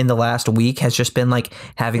that in the last week has just been like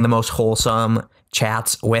having the most wholesome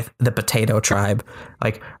chats with the Potato Tribe.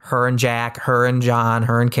 Like her and Jack, her and John,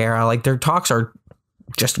 her and Kara, like their talks are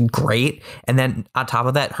just great. And then on top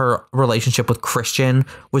of that, her relationship with Christian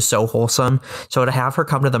was so wholesome. So to have her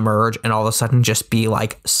come to the merge and all of a sudden just be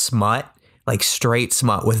like smut, like straight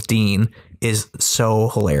smut with Dean, is so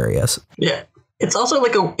hilarious. Yeah. It's also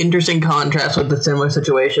like an interesting contrast with the similar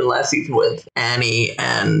situation last season with Annie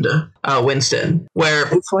and Winston,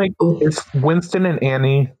 where It's like it's Winston and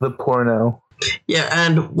Annie, the porno. yeah,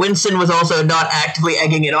 and Winston was also not actively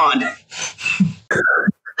egging it on.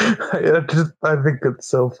 I think it's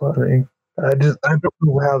so funny. I don't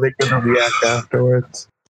know how they're gonna react afterwards.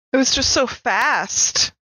 It was just so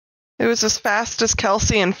fast. It was as fast as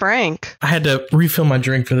Kelsey and Frank. I had to refill my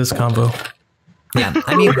drink for this combo. Yeah,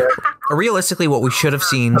 I mean, realistically, what we should have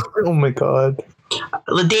seen. Oh my god.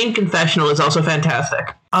 The Dane confessional is also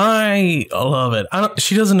fantastic. I love it.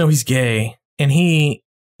 She doesn't know he's gay, and he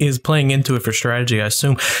is playing into it for strategy. I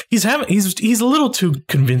assume he's a little too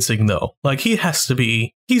convincing though. Like he's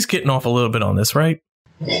getting off a little bit on this, right?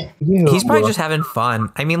 He's probably just having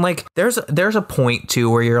fun. I mean, like, there's a point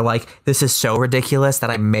too where you're like, this is so ridiculous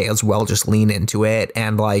that I may as well just lean into it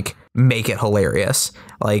and like make it hilarious.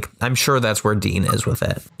 Like, I'm sure that's where Dean is with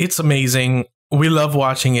it. It's amazing. We love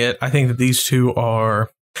watching it. I think that these two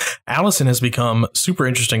are. Allison has become super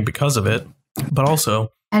interesting because of it, but also.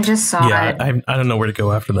 I just saw it. I don't know where to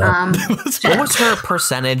go after that. What was her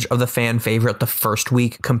percentage of the fan favorite the first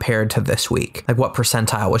week compared to this week? Like, what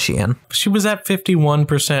percentile was she in? She was at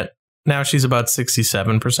 51%. Now she's about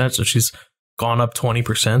 67%. So she's gone up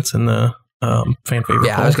 20% in the fan favorite.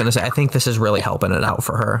 Yeah, poll. I was going to say, I think this is really helping it out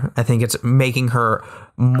for her. I think it's making her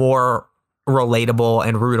more relatable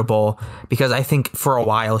and rootable, because I think for a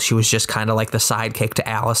while she was just kind of like the sidekick to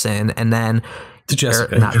Allison, and then to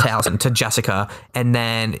Jessica, not to Allison, to Jessica, and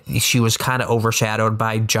then she was kind of overshadowed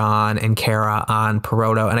by John and Kara on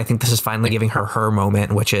Peroto, and I think this is finally giving her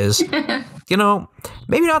moment, which is, you know,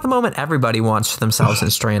 maybe not the moment everybody wants for themselves in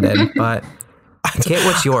Stranded, but get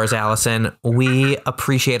what's yours, Allison. We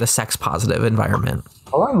appreciate a sex positive environment.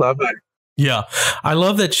 Oh, I love it. Yeah, I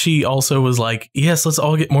love that she also was like, yes, let's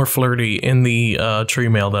all get more flirty in the tree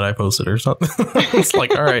mail that I posted or something. It's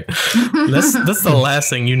like, all right, that's the last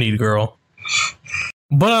thing you need, girl.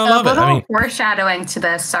 But I love it. I mean, foreshadowing to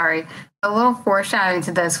this, sorry. A little foreshadowing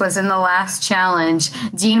to this was in the last challenge.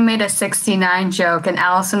 Dean made a 69 joke, and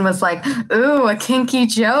Allison was like, ooh, a kinky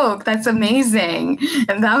joke. That's amazing.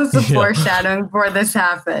 And that was the foreshadowing before this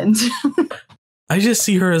happened. I just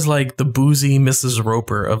see her as like the boozy Mrs.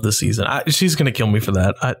 Roper of the season. She's going to kill me for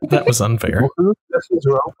that. That was unfair. Who's Mrs.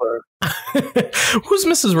 Roper? Who's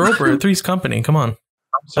Mrs. Roper at Three's Company? Come on.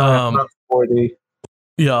 I'm sorry, I'm not 40.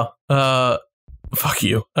 Yeah. Fuck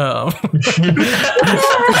you.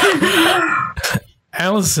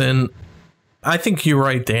 Allison, I think you're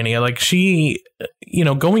right, Danny. Like, she, you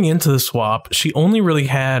know, going into the swap, she only really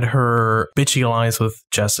had her bitchy alliance with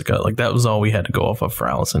Jessica. Like, that was all we had to go off of for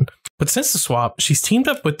Allison. But since the swap, she's teamed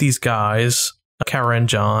up with these guys, Kara and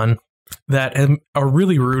John, that are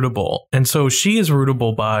really rootable. And so she is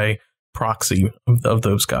rootable by proxy of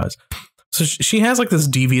those guys. So she has like this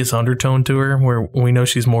devious undertone to her where we know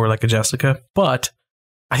she's more like a Jessica, but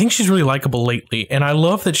I think she's really likable lately. And I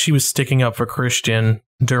love that she was sticking up for Christian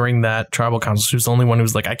during that tribal council. She was the only one who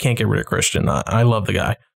was like, I can't get rid of Christian. I love the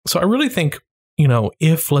guy. So I really think, you know,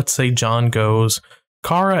 if let's say John goes,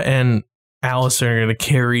 Kara and Allison are going to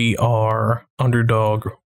carry our underdog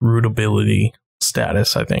rootability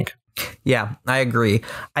status, I think. Yeah, I agree.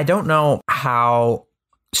 I don't know how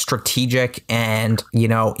strategic and, you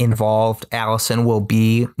know, involved Allison will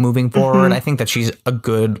be moving forward. I think that she's a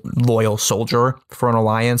good, loyal soldier for an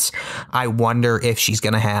alliance. I wonder if she's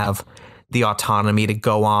going to have the autonomy to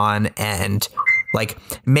go on and like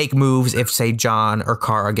make moves if, say, John or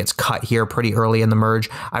Kara gets cut here pretty early in the merge.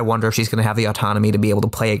 I wonder if she's going to have the autonomy to be able to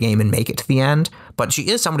play a game and make it to the end. But she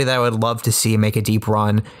is somebody that I would love to see make a deep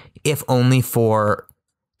run, if only for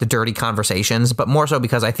the dirty conversations, but more so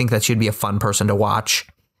because I think that she'd be a fun person to watch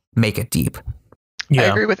make it deep. I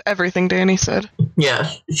agree with everything Danny said. Yeah,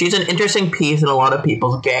 she's an interesting piece in a lot of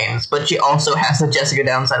people's games, but she also has the Jessica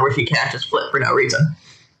downside where she can't just flip for no reason.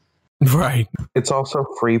 Right. It's also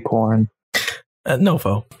free porn.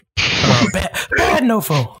 Nofo. Bad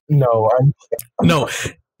Nofo. No,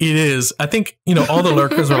 it is. I think, all the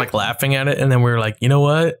lurkers were like laughing at it, and then we were like, you know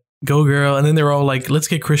what? Go girl. And then they were all like, let's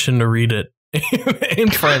get Christian to read it in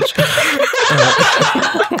French.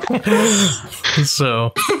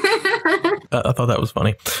 So I thought that was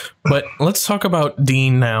funny. But let's talk about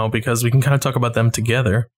Dean now, because we can kind of talk about them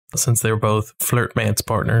together since they're both Flirtmance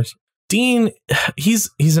partners. Dean, he's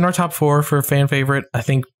in our top 4 for fan favorite. I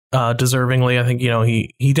think deservingly. I think,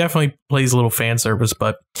 he definitely plays a little fan service,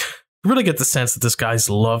 but you really get the sense that this guy's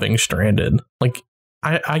loving Stranded. Like,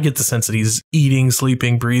 I get the sense that he's eating,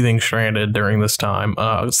 sleeping, breathing Stranded during this time,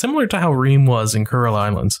 similar to how Reem was in Coral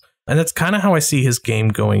Islands. And that's kind of how I see his game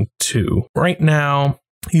going too. Right now,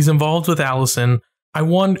 he's involved with Allison. I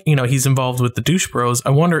wonder, he's involved with the Douche Bros. I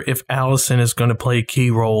wonder if Allison is going to play a key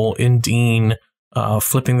role in Dean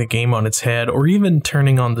flipping the game on its head, or even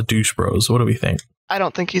turning on the Douche Bros. What do we think? I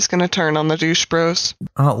don't think he's going to turn on the Douche Bros.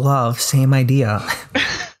 Oh, love, same idea.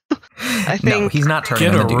 I think no, he's not turning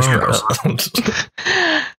on the Douche Bros.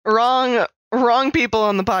 Wrong people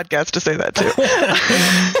on the podcast to say that too.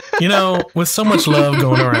 With so much love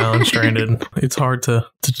going around Stranded, it's hard to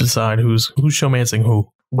decide who's showmancing who.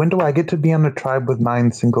 When do I get to be on a tribe with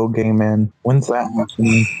 9 single gay men? When's that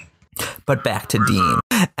happening? But back to Dean.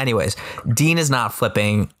 Anyways, Dean is not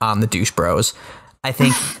flipping on the Douche Bros. I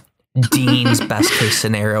think Dean's best case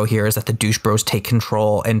scenario here is that the Douche Bros take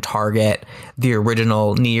control and target the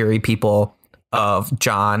original Nieri people of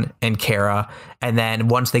John and Kara. And then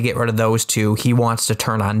once they get rid of those two, he wants to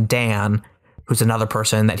turn on Dan, who's another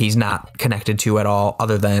person that he's not connected to at all,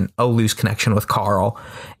 other than a loose connection with Carl.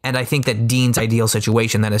 And I think that Dean's ideal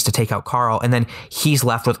situation then is to take out Carl, and then he's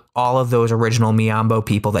left with all of those original Miambo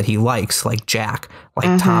people that he likes, like Jack,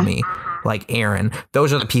 like Tommy, like Aaron.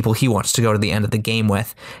 Those are the people he wants to go to the end of the game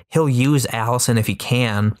with. He'll use Allison if he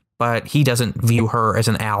can, but he doesn't view her as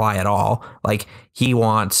an ally at all. Like, he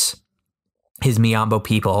wants his Miambo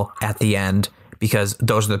people at the end because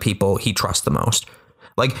those are the people he trusts the most.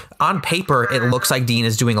 Like, on paper, it looks like Dean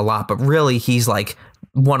is doing a lot, but really he's like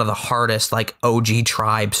one of the hardest, like, OG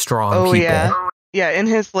tribe strong people. Yeah, in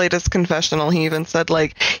his latest confessional, he even said,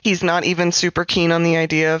 like, he's not even super keen on the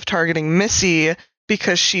idea of targeting Missy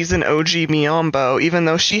because she's an OG Miambo, even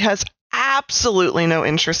though she has absolutely no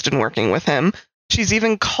interest in working with him. She's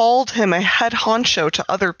even called him a head honcho to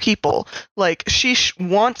other people. Like, she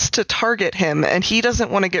wants to target him, and he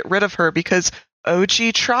doesn't want to get rid of her because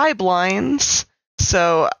OG tribe lines.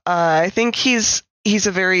 So I think he's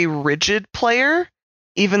a very rigid player,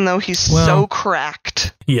 even though he's so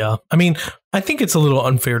cracked. Yeah. I mean, I think it's a little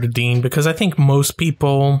unfair to Dean because I think most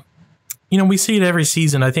people, we see it every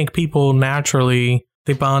season. I think people naturally,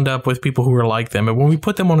 they bond up with people who are like them. And when we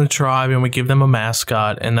put them on a tribe and we give them a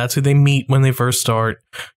mascot, and that's who they meet when they first start,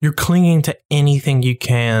 you're clinging to anything you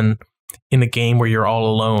can in a game where you're all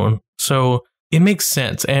alone. So it makes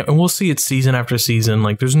sense. And we'll see it season after season.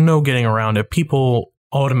 Like, there's no getting around it. People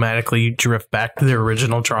automatically drift back to their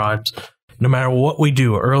original tribes. No matter what we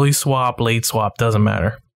do, early swap, late swap, doesn't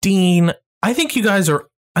matter. Dean, I think you're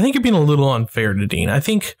being a little unfair to Dean. I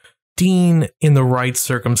think Dean, in the right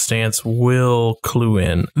circumstance, will clue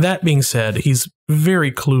in. That being said, he's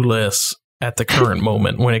very clueless at the current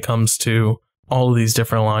moment when it comes to all of these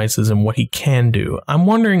different alliances and what he can do. I'm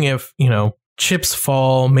wondering if, chips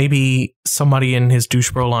fall, maybe somebody in his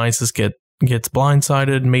douche bro alliances gets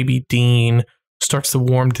blindsided, maybe Dean starts to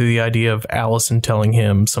warm to the idea of Allison telling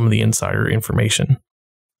him some of the insider information.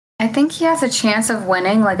 I think he has a chance of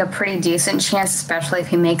winning, like a pretty decent chance, especially if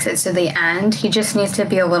he makes it to the end. He just needs to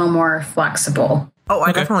be a little more flexible. Oh,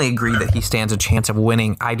 I definitely agree that he stands a chance of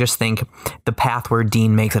winning. I just think the path where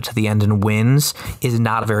Dean makes it to the end and wins is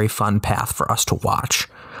not a very fun path for us to watch.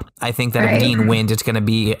 I think that if Dean wins, it's going to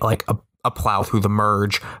be like a plow through the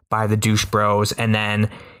merge by the douche bros, and then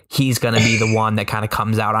he's going to be the one that kind of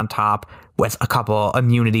comes out on top with a couple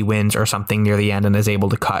immunity wins or something near the end and is able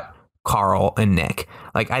to cut Carl and Nick.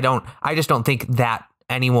 Like, I just don't think that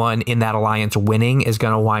anyone in that alliance winning is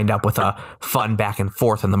going to wind up with a fun back and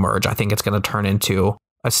forth in the merge. I think it's going to turn into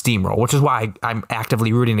a steamroll, which is why I'm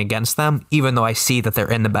actively rooting against them, even though I see that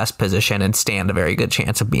they're in the best position and stand a very good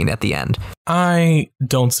chance of being at the end. I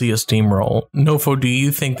don't see a steamroll. Nofo, do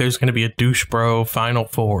you think there's going to be a douche bro Final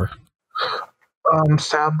Four?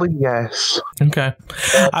 Sadly, yes. Okay.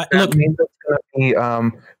 That means it's going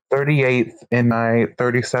to be 38th in my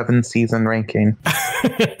 37 season ranking.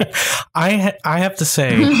 I have to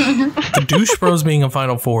say, the douche bros being a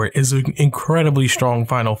Final Four is an incredibly strong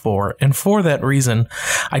Final Four, and for that reason,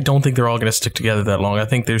 I don't think they're all going to stick together that long. I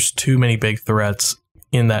think there's too many big threats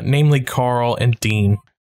in that, namely Carl and Dean.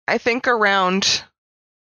 I think around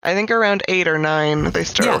 8 or 9 they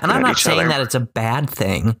start. Yeah, and I'm not each saying other. that it's a bad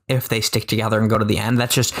thing if they stick together and go to the end.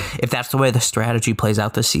 That's just, if that's the way the strategy plays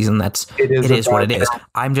out this season, it is what it is.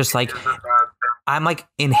 I'm just like, I'm like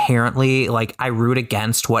inherently like, I root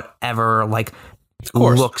against whatever like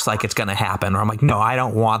looks like it's going to happen, or I'm like, no, I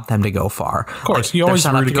don't want them to go far. Of course, like, you always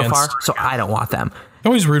root to go against. far, so I don't want them. You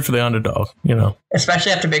always root for the underdog, you know.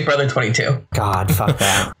 Especially after Big Brother 22. God, fuck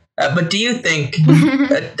that. But do you think,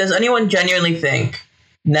 does anyone genuinely think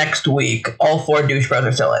next week all 4 douche bros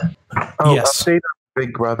are still in? Oh, Yes. update on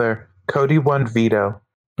Big Brother. Cody won veto.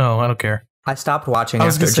 Oh, I don't care. I stopped watching I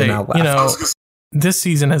was after going to say, Janelle left. you know, this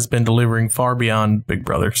season has been delivering far beyond Big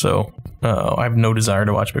Brother, so I have no desire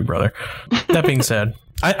to watch Big Brother. That being said,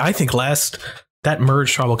 I think that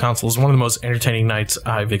merged tribal council is one of the most entertaining nights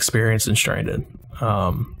I've experienced in Stranded,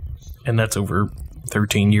 and that's over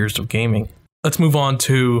 13 years of gaming. Let's move on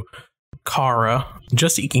to Kara,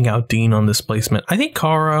 just eking out Dean on this placement. I think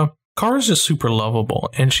Kara's just super lovable,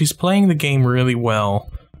 and she's playing the game really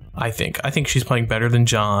well. I think she's playing better than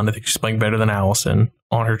John. I think she's playing better than Allison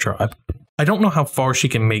on her tribe. I don't know how far she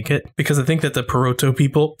can make it, because I think that the Peroto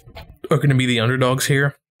people are going to be the underdogs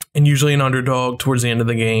here. And usually an underdog towards the end of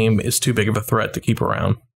the game is too big of a threat to keep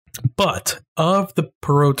around. But of the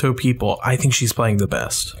Peroto people, I think she's playing the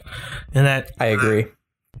best. And I agree.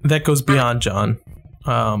 That goes beyond John.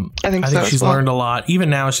 I think she's learned a lot. Even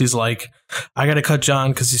now, she's like, I got to cut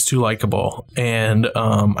John because he's too likable, and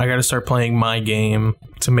I got to start playing my game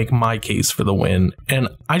to make my case for the win. And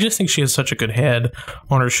I just think she has such a good head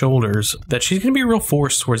on her shoulders that she's going to be a real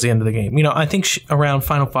force towards the end of the game. You know, I think around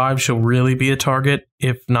Final 5, she'll really be a target,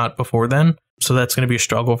 if not before then. So that's going to be a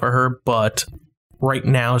struggle for her. But right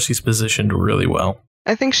now, she's positioned really well.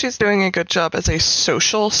 I think she's doing a good job as a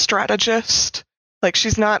social strategist. Like,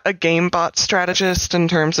 she's not a game bot strategist in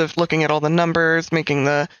terms of looking at all the numbers, making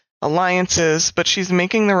the alliances, but she's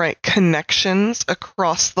making the right connections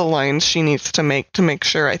across the lines she needs to make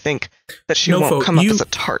sure, I think, that she won't come up as a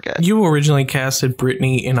target. You originally casted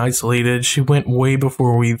Brittany in Isolated. She went way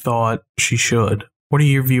before we thought she should. What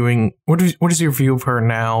is your view of her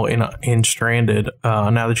now in Stranded,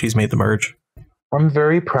 now that she's made the merge? I'm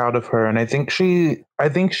very proud of her, and I think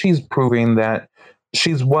she's proving that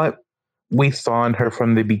she's what we saw in her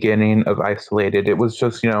from the beginning of Isolated. It was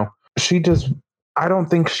just, I don't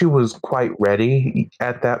think she was quite ready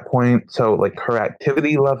at that point. So like her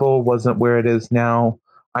activity level wasn't where it is now.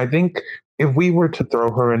 I think if we were to throw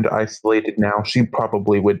her into Isolated now, she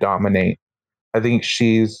probably would dominate. I think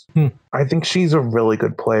she's a really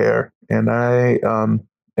good player, and I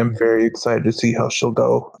am very excited to see how she'll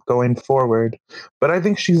go going forward. But I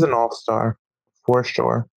think she's an all-star for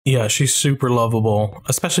sure. Yeah, she's super lovable,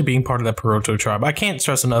 especially being part of that Peroto tribe. I can't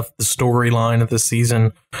stress enough the storyline of this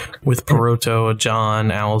season with Peroto, John,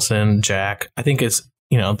 Allison, Jack. I think it's,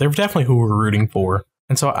 they're definitely who we're rooting for.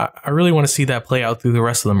 And so I really want to see that play out through the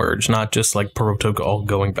rest of the merge, not just like Peroto all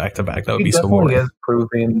going back to back. That would be so boring. It is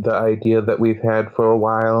proving the idea that we've had for a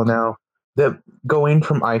while now, that going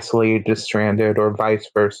from Isolated to Stranded or vice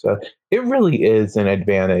versa, it really is an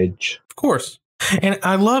advantage. Of course. And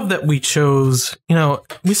I love that we chose,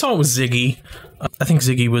 we saw it with Ziggy. I think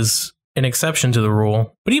Ziggy was an exception to the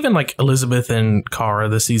rule. But even like Elizabeth and Kara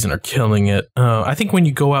this season are killing it. I think when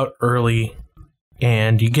you go out early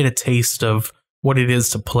and you get a taste of what it is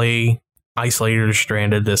to play Isolated or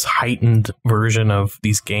Stranded, this heightened version of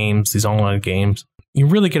these games, these online games, you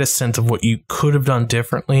really get a sense of what you could have done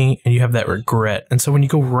differently, and you have that regret. And so when you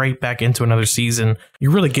go right back into another season,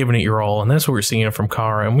 you're really giving it your all, and that's what we're seeing from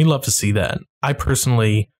Kara, and we love to see that. I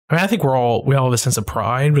think we all have a sense of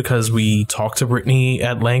pride because we talked to Brittany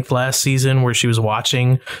at length last season, where she was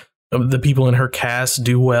watching the people in her cast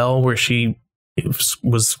do well, where she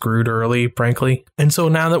was screwed early, frankly. And so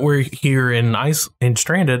now that we're here in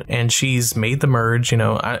Stranded, and she's made the merge,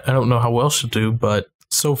 I don't know how well she'll do, but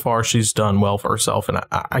so far she's done well for herself, and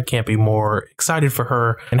I can't be more excited for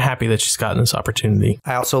her and happy that she's gotten this opportunity.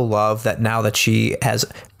 I also love that now that she has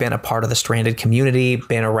been a part of the Stranded community,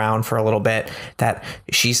 been around for a little bit, that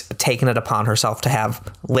she's taken it upon herself to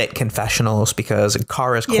have lit confessionals, because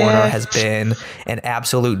Kara's Corner has been an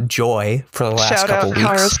absolute joy for the last couple weeks.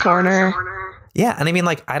 Kara's Corner. Yeah, and I mean,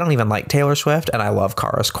 like, I don't even like Taylor Swift, and I love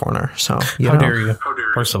Kara's Corner, so How dare you?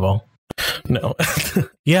 First of all. No.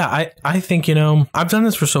 Yeah, I think, I've done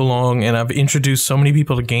this for so long, and I've introduced so many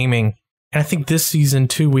people to gaming, and I think this season,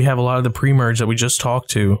 too, we have a lot of the pre-merge that we just talked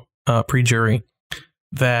to, pre-jury,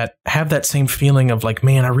 that have that same feeling of like,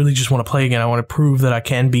 man, I really just want to play again. I want to prove that I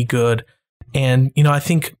can be good. And, I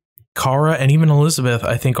think Kara and even Elizabeth,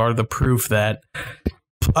 I think, are the proof that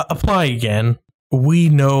apply again. We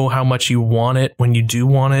know how much you want it when you do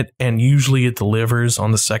want it, and usually it delivers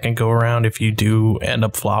on the second go around if you do end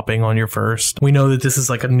up flopping on your first. We know that this is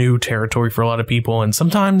like a new territory for a lot of people, and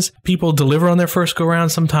sometimes people deliver on their first go around,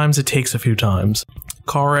 sometimes it takes a few times.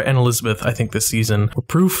 Kara and Elizabeth, I think this season, were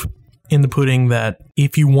proof in the pudding that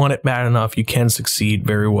if you want it bad enough, you can succeed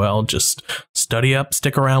very well. Just study up,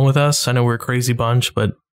 stick around with us. I know we're a crazy bunch,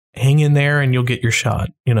 but hang in there and you'll get your shot,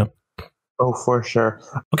 Oh, for sure.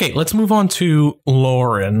 Okay, let's move on to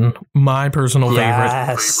Lauren, my personal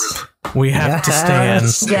favorite. We have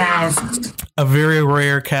to stand a very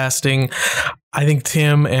rare casting. I think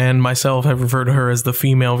Tim and myself have referred to her as the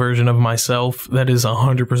female version of myself. That is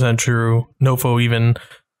 100% true. Nofo even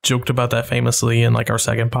joked about that famously in like our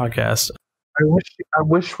second podcast. I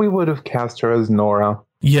wish we would have cast her as Nora.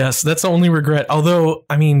 Yes, that's the only regret. Although,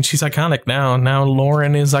 I mean, she's iconic now. Now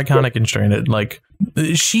Lauren is iconic and Stranded. Like,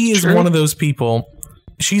 she is one of those people.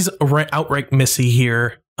 She's outright Missy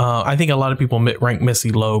here. I think a lot of people rank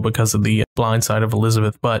Missy low because of the blind side of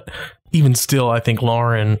Elizabeth. But even still, I think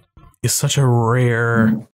Lauren is such a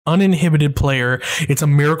rare, uninhibited player. It's a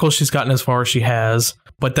miracle she's gotten as far as she has.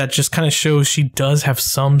 But that just kind of shows she does have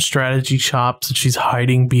some strategy chops that she's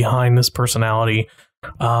hiding behind this personality,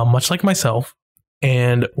 much like myself.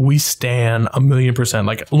 And we stand 1,000,000%.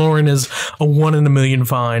 Like, Lauren is a 1 in a million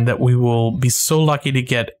find that we will be so lucky to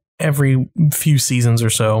get every few seasons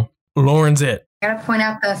or so. Lauren's it. I gotta point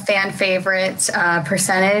out the fan favorite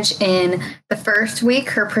percentage. In the first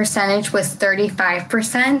week, her percentage was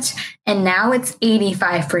 35%, and now it's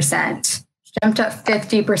 85%. She jumped up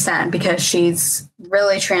 50% because she's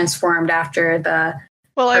really transformed after the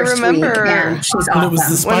I remember she's awesome. It was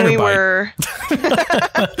the spider when we bite. were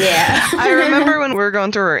I remember when we were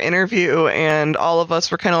going through our interview and all of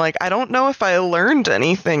us were kind of like, I don't know if I learned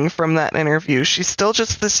anything from that interview. She's still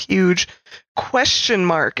just this huge question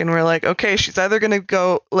mark, and we're like, okay, she's either gonna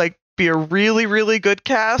go like be a really, really good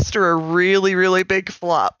cast or a really, really big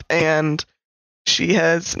flop, and she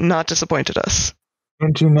has not disappointed us.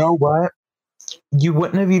 And you know what? You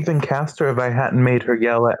wouldn't have even cast her if I hadn't made her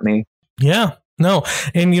yell at me. Yeah. No,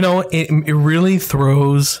 and it really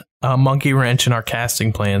throws a monkey wrench in our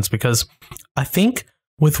casting plans, because I think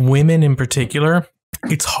with women in particular,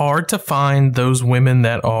 it's hard to find those women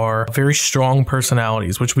that are very strong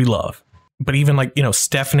personalities, which we love. But even like,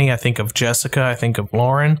 Stephanie, I think of Jessica, I think of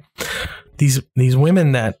Lauren, these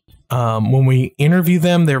women that when we interview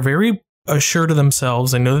them, they're very assured of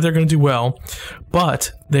themselves. They know that they're going to do well,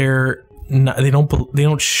 but they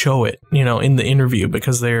don't show it, in the interview,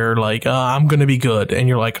 because they're like, I'm going to be good. And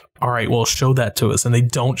you're like, all right, well, show that to us. And they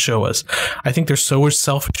don't show us. I think they're so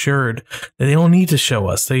self-assured that they don't need to show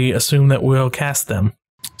us. They assume that we'll cast them.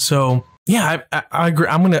 So yeah, I agree.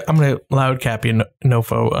 I'm going to loud cap you,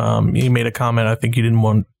 Nofo. You made a comment. I think you didn't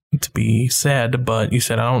want to be said, but you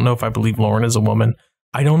said, I don't know if I believe Lauren is a woman.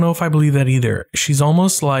 I don't know if I believe that either. She's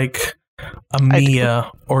almost like a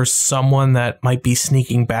Mia or someone that might be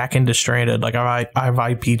sneaking back into Stranded. Like, I've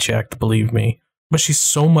IP checked, believe me. But she's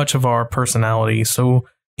so much of our personality, so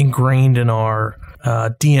ingrained in our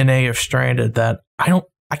DNA of Stranded, that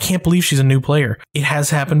I can't believe she's a new player. It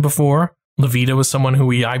has happened before. Loveita was someone who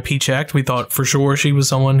we IP checked. We thought for sure she was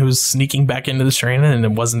someone who was sneaking back into the Stranded, and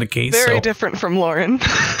it wasn't the case. Very different from Lauren.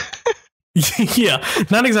 Yeah,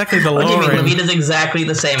 not exactly the Lauren. What do you mean? Loveita's exactly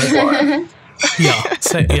the same as Lauren. Yeah.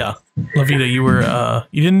 Loveita,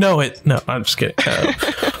 you didn't know it. No, I'm just kidding.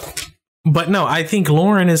 But no, I think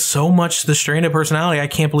Lauren is so much the Stranded personality. I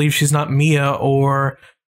can't believe she's not Mia or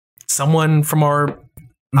someone from our...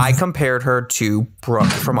 I compared her to Brooke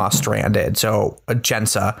from Us Stranded. So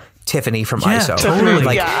Jensa, Tiffany from ISO. Totally.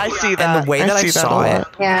 Like, I see that. And the way that I saw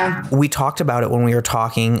it, we talked about it when we were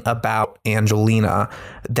talking about Angelina,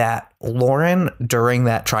 that Lauren during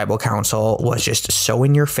that tribal council was just so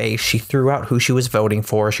in your face. She threw out who she was voting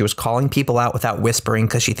for. She was calling people out without whispering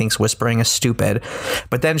because she thinks whispering is stupid.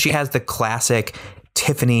 But then she has the classic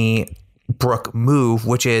Tiffany Brooke move,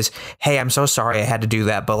 which is, hey, I'm so sorry I had to do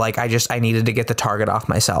that, but like I needed to get the target off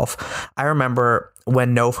myself. I remember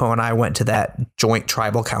when Nofo and I went to that joint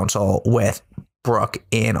tribal council with Brooke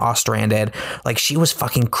in Ostranded, like she was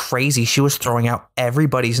fucking crazy. She was throwing out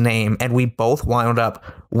everybody's name, and we both wound up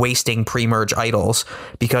wasting pre-merge idols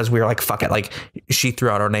because we were like, fuck it, like she threw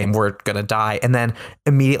out our name, we're gonna die. And then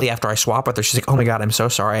immediately after I swap with her, she's like, oh my god, I'm so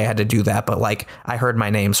sorry I had to do that, but like I heard my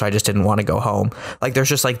name, so I just didn't want to go home. Like there's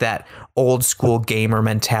just like that old school gamer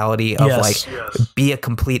mentality of be a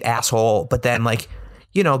complete asshole, but then like,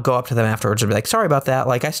 you know, go up to them afterwards and be like, sorry about that,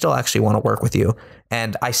 like I still actually want to work with you.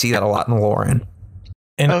 And I see that a lot in Lauren.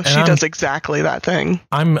 And she does exactly that thing.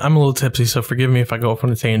 I'm a little tipsy, so forgive me if I go off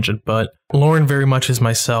on a tangent, but Lauren very much is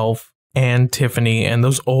myself and Tiffany and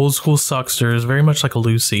those old school sucksters, very much like a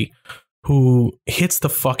Lucy, who hits the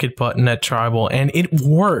fuck it button at Tribal, and it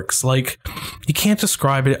works. Like, you can't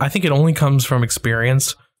describe it. I think it only comes from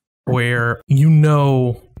experience, where you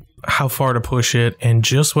know how far to push it and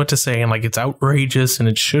just what to say, and like it's outrageous and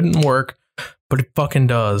it shouldn't work, but it fucking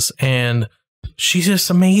does. And she's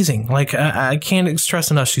just amazing. Like, I can't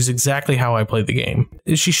stress enough, she's exactly how I play the game.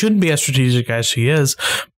 She shouldn't be as strategic as she is,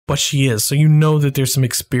 but she is. So you know that there's some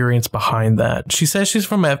experience behind that. She says she's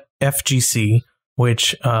from FGC,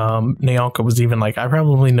 which Nayanka was even like, I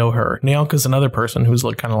probably know her. Nayanka's another person who's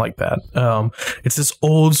like kind of like that. It's this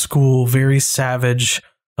old school, very savage,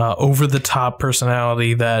 over the top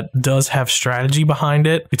personality that does have strategy behind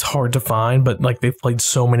it. It's hard to find, but like they've played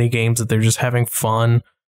so many games that they're just having fun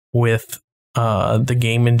with the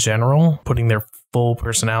game in general, putting their full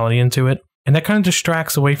personality into it, and that kind of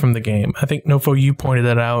distracts away from the game. I think Nofo, you pointed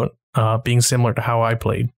that out, being similar to how I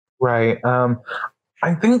played. Right.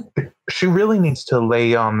 I think she really needs to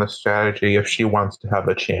lay on the strategy if she wants to have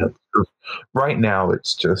a chance. Right now,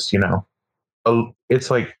 it's just, you know, it's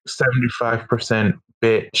like 75%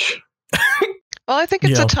 bitch. Well, I think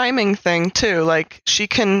it's a timing thing too. Like she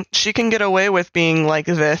can get away with being like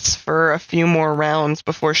this for a few more rounds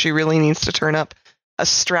before she really needs to turn up a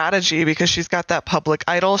strategy, because she's got that public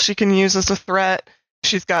idol she can use as a threat.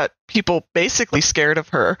 She's got people basically scared of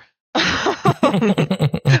her,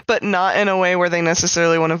 but not in a way where they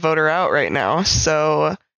necessarily want to vote her out right now.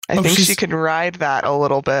 So I think she can ride that a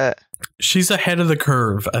little bit. She's ahead of the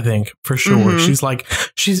curve, I think, for sure. Mm-hmm. She's like,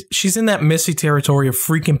 she's in that Missy territory of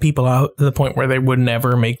freaking people out to the point where they would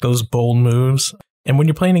never make those bold moves. And when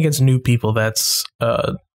you're playing against new people, that's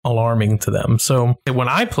alarming to them. So when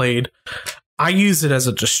I played, I used it as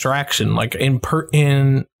a distraction. Like in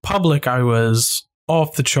public, I was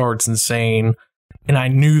off the charts insane, and I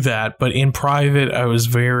knew that. But in private, I was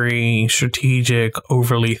very strategic,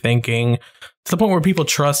 overly thinking, to the point where people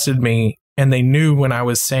trusted me. And they knew when I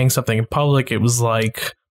was saying something in public, it was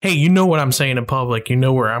like, hey, you know what I'm saying in public. You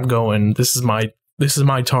know where I'm going. This is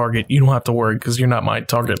my target. You don't have to worry because you're not my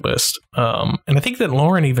target list. And I think that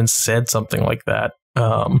Lauren even said something like that.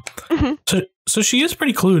 So she is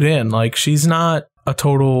pretty clued in. Like, she's not a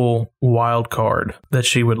total wild card that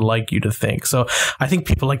she would like you to think. So I think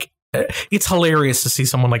people like, it's hilarious to see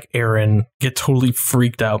someone like Aaron get totally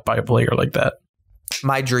freaked out by a player like that.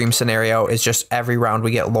 My dream scenario is just every round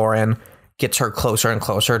we get Lauren gets her closer and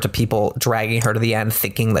closer to people dragging her to the end,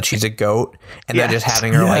 thinking that she's a goat, and then just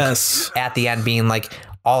having her like at the end being like,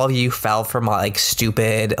 all of you fell from like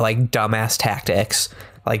stupid, like dumbass tactics.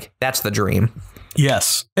 Like, that's the dream.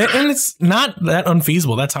 Yes. And it's not that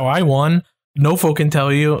unfeasible. That's how I won. Nofo can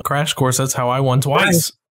tell you, Crash Course, that's how I won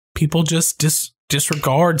twice. People just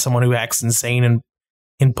disregard someone who acts insane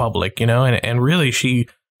in public, you know, and really she's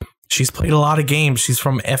played a lot of games. She's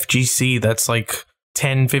from FGC. That's like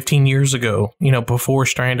 10, 15 years ago, you know, before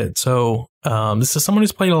Stranded. So this is someone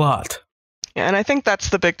who's played a lot. Yeah, and I think that's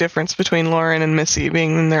the big difference between Lauren and Missy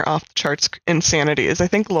being in their off-the-charts insanity, is I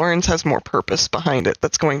think Lauren's has more purpose behind it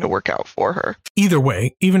that's going to work out for her. Either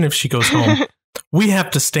way, even if she goes home, we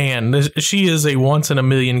have to stand. She is a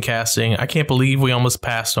once-in-a-million casting. I can't believe we almost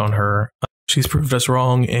passed on her. She's proved us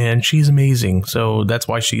wrong, and she's amazing. So that's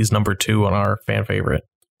why she's number 2 on our fan favorite.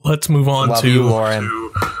 Let's move on Love to you,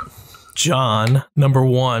 Lauren. John, number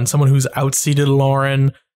 1, someone who's outseated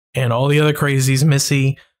Lauren and all the other crazies,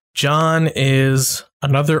 Missy. John is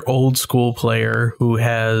another old school player who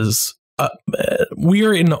has... we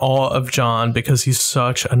are in awe of John because he's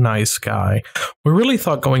such a nice guy. We really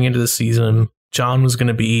thought going into the season, John was going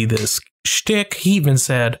to be this shtick. He even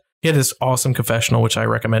said, he had this awesome confessional, which I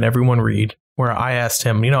recommend everyone read, where I asked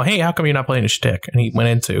him, you know, hey, how come you're not playing a shtick? And he went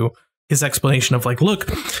into his explanation of like, look,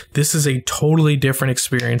 this is a totally different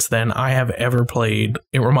experience than I have ever played.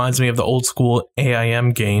 It reminds me of the old school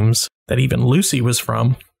AIM games that even Lucy was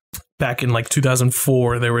from. back in like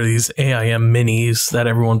 2004, there were these AIM minis that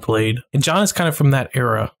everyone played. And John is kind of from that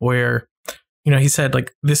era where, you know, he said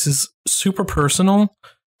like, this is super personal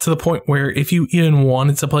to the point where if you even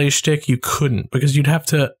wanted to play a shtick, you couldn't, because you'd have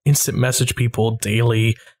to instant message people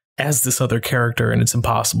daily as this other character, and it's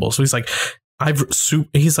impossible. So he's like,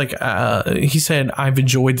 he said, I've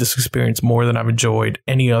enjoyed this experience more than I've enjoyed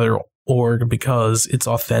any other org because it's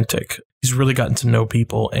authentic. He's really gotten to know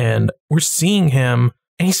people, and we're seeing him,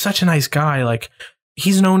 and he's such a nice guy. Like,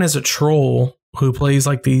 he's known as a troll who plays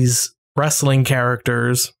like these wrestling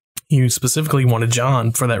characters. You specifically wanted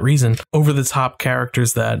John for that reason, over the top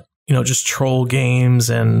characters that, you know, just troll games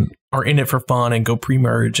and are in it for fun and go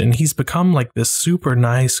pre-merge. And he's become like this super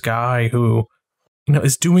nice guy who, you know,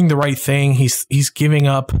 is doing the right thing. He's giving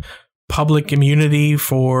up public immunity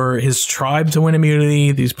for his tribe to win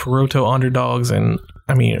immunity, these proto underdogs. And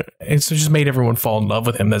I mean, it's just made everyone fall in love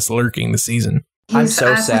with him that's lurking this season. He's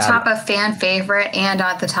so at the top of fan favorite and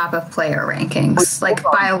at the top of player rankings, like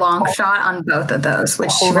by a long shot on both of those,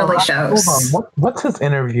 which really shows. Hold on. What's his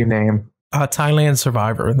interview name? Thailand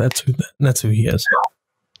Survivor. That's who he is.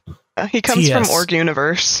 He comes TS. from Org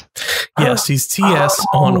Universe. Yes, he's TS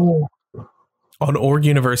on Org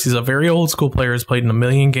Universe. He's a very old school player. He's played in a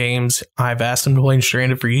million games. I've asked him to play in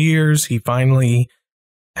Stranded for years. He finally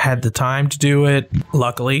had the time to do it,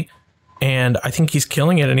 luckily. And I think he's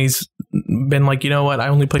killing it. And he's been like, you know what? I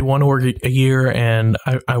only play one org a year, and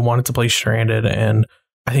I wanted to play Stranded. And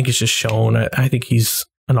I think it's just shown. I think he's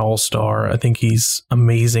an all-star. I think he's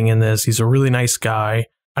amazing in this. He's a really nice guy.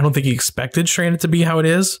 I don't think he expected Stranded to be how it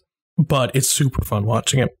is, but it's super fun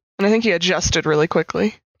watching it. And I think he adjusted really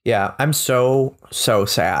quickly. Yeah, I'm so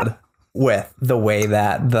sad with the way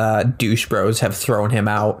that the douche bros have thrown him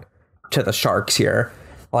out to the Sharks here.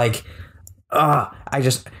 Like, I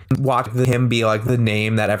just watched him be like the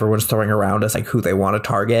name that everyone's throwing around as like who they want to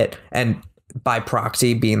target, and by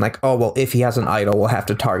proxy being like, oh well, if he has an idol, we'll have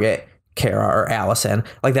to target Kara or Allison.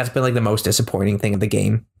 Like, that's been like the most disappointing thing of the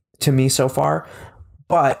game to me so far.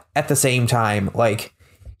 But at the same time, like,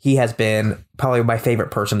 he has been probably my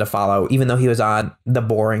favorite person to follow, even though he was on the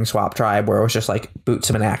boring swap tribe where it was just like boots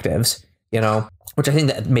and actives, you know, which I think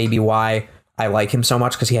that may be why I like him so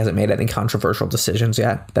much, because he hasn't made any controversial decisions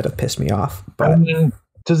yet that have pissed me off. But I mean,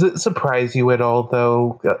 does it surprise you at all,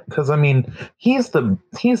 though? Because I mean, he's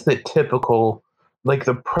the typical, like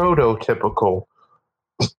the prototypical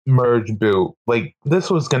merge boot. Like,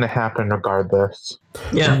 this was going to happen regardless.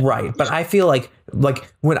 Yeah, right. But I feel like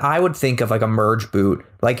when I would think of like a merge boot,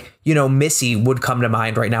 like, you know, Missy would come to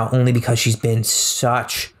mind right now only because she's been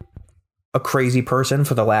such a crazy person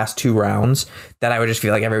for the last 2 rounds that I would just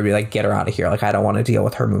feel like everybody like, get her out of here. Like, I don't want to deal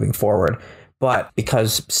with her moving forward. But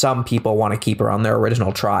because some people want to keep her on their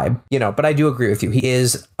original tribe, you know, but I do agree with you. He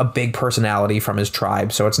is a big personality from his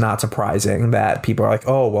tribe. So it's not surprising that people are like,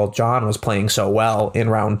 oh, well, John was playing so well in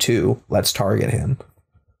round 2. Let's target him.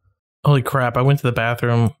 Holy crap. I went to the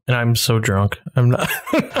bathroom and I'm so drunk. I'm not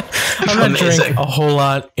drinking a whole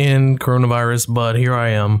lot in coronavirus, but here I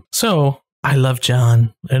am. So I love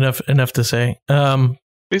John. Enough to say.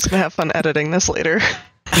 He's gonna have fun editing this later.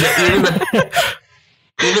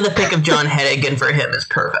 Even the pick of John Hennigan for him is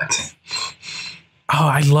perfect.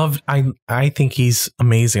 Oh, I think he's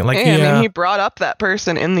amazing. Like, I mean, he brought up that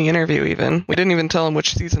person in the interview. Even we didn't even tell him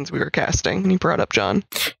which seasons we were casting, and he brought up John.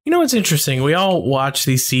 You know what's interesting? We all watch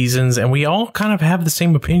these seasons, and we all kind of have the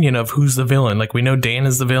same opinion of who's the villain. Like, we know Dan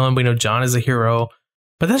is the villain, we know John is a hero,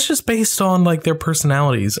 but that's just based on like their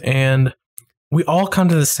personalities, and we all come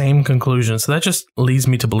to the same conclusion. So that just leads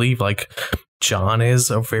me to believe like John is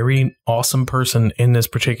a very awesome person in this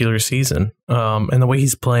particular season, and the way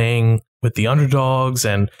he's playing with the underdogs.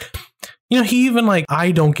 And, you know, he even like,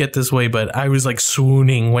 I don't get this way, but I was like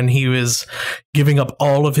swooning when he was giving up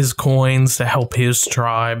all of his coins to help his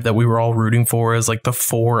tribe that we were all rooting for as like the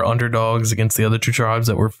 4 underdogs against the other 2 tribes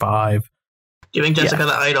that were 5. Giving Jessica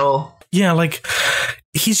the idol. Yeah, like,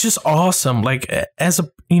 he's just awesome. Like, as a,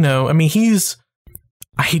 you know, I mean,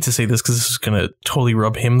 I hate to say this because this is going to totally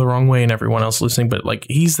rub him the wrong way and everyone else listening, but like,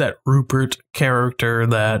 he's that Rupert character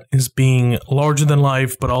that is being larger than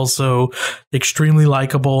life, but also extremely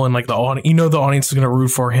likable. And like the audience is going to root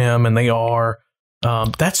for him, and they are.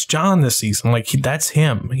 That's John this season. Like, that's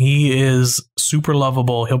him. He is super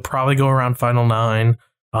lovable. He'll probably go around Final 9,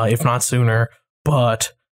 if not sooner,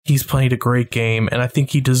 but he's played a great game. And I think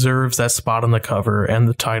he deserves that spot on the cover and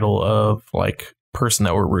the title of like person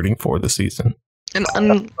that we're rooting for this season. And I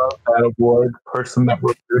love that award, person that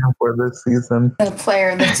we're rooting for this season. The player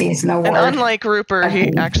of the season award. And unlike Rupert,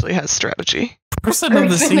 he actually has strategy. Person of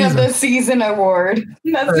the season. Of the season award.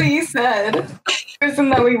 That's what you said. Person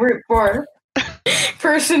that we root for.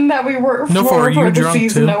 person that we were Nofo, for are you the drunk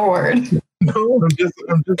season too? award. No,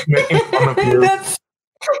 I'm just making fun of you. That's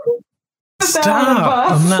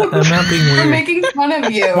Stop! I'm not being We're weird. making fun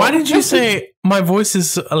of you. Why did you say my voice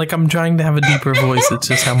is like I'm trying to have a deeper voice? It's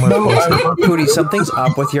just how my voice is. Poody, something's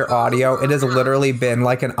up with your audio. It has literally been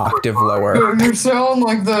like an octave lower. You sound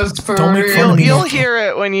like this, Don't make fun of me. You'll hear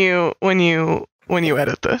it when you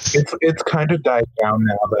edit this. It's kind of died down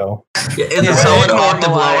now, though. It's a solid octave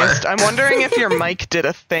lower. Normalized. I'm wondering if your mic did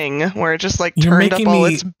a thing where it just like You're turned up making all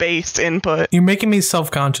me- its bass input. You're making me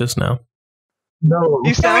self-conscious now. No,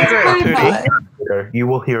 You sound great, Poody. you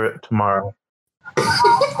will hear it tomorrow.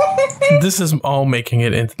 This is all making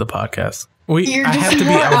it into the podcast. You're I just have to be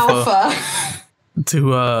more alpha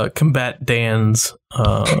to combat Dan's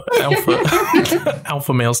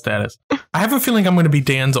alpha male status. I have a feeling I'm going to be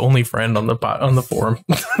Dan's only friend on the forum.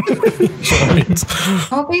 I'll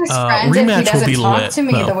be his friend if he rematch will doesn't be talk lit, to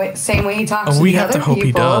me though. the same way he talks to We the have other to hope he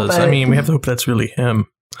people, does. but- I mean, we have to hope that's really him.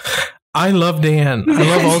 I love Dan. I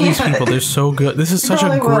love all these people. They're so good. This is such a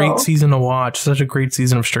Probably great will. season to watch. Such a great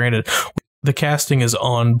season of Stranded. The casting is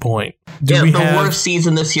on point. Yeah, the worst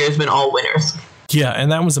season this year has been all winners. Yeah,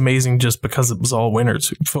 and that was amazing just because it was all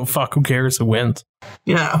winners. Fuck, who cares who wins?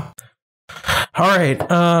 Yeah. All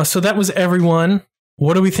right, so that was everyone.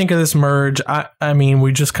 What do we think of this merge? I mean,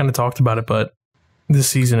 we just kind of talked about it, but this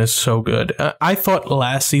season is so good. I thought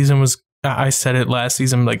last season was, I said it last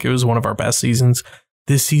season, like it was one of our best seasons.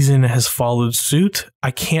 This season has followed suit. I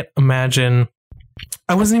can't imagine.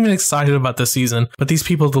 I wasn't even excited about this season, but these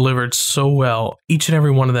people delivered so well. Each and every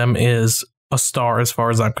one of them is a star as far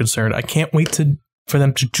as I'm concerned. I can't wait for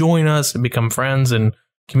them to join us and become friends and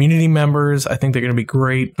community members. I think they're going to be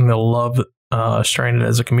great and they'll love Stranded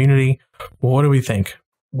as a community. What do we think?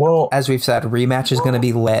 Well, As we've said, rematch is going to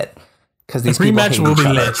be lit because these The people rematch hate will each be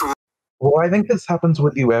other. lit. I think this happens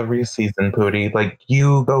with you every season, Poody. Like,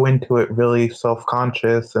 you go into it really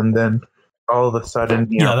self-conscious, and then all of a sudden,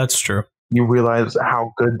 you Yeah, know, that's true. you realize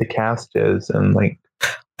how good the cast is, and like,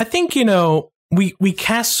 I think, we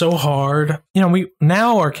cast so hard.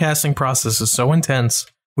 Now our casting process is so intense,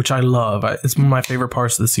 which I love. It's one of my favorite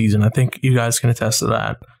parts of the season. I think you guys can attest to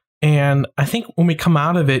that. And I think when we come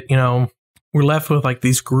out of it, we're left with like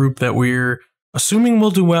these group that we're assuming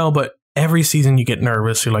will do well, but every season you get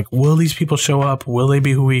nervous. You're like, will these people show up? Will they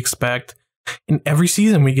be who we expect? And every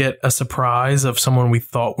season we get a surprise of someone we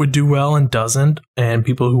thought would do well and doesn't, and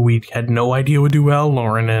people who we had no idea would do well,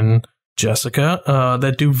 Lauren and Jessica,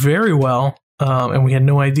 that do very well, and we had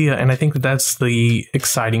no idea. And I think that's the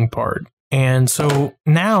exciting part. And so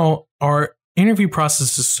now our interview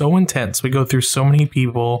process is so intense. We go through so many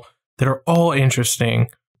people that are all interesting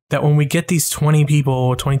that when we get these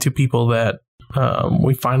 22 people that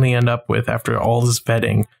we finally end up with after all this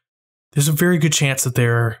vetting, there's a very good chance that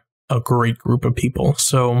they're a great group of people.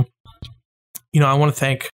 So, I want to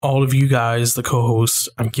thank all of you guys, the co-hosts.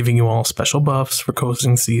 I'm giving you all special buffs for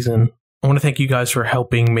co-hosting season. I want to thank you guys for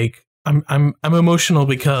helping make. I'm emotional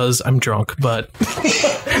because I'm drunk, but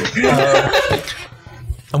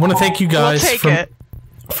I want to thank you guys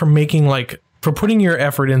for making for putting your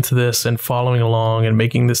effort into this and following along and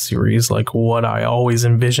making this series like what I always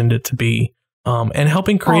envisioned it to be. And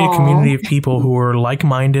helping create a community of people who are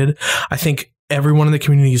like-minded. I think everyone in the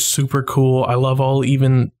community is super cool. I love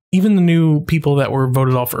even the new people that were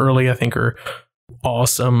voted off early, I think are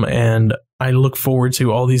awesome. And I look forward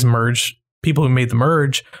to all these people who made the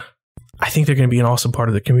merge. I think they're going to be an awesome part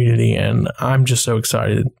of the community. And I'm just so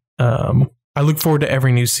excited. I look forward to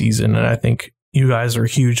every new season. And I think you guys are a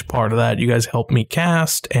huge part of that. You guys help me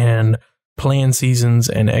cast and plan seasons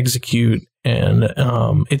and execute. And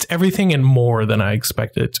it's everything and more than I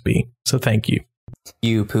expected it to be. So thank you.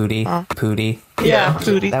 You, Poody. Poody. Yeah,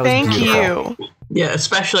 Poody. That was Thank beautiful. you. Yeah,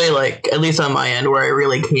 especially at least on my end, where I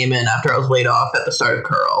really came in after I was laid off at the start of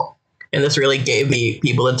Curl. And this really gave me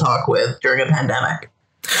people to talk with during a pandemic.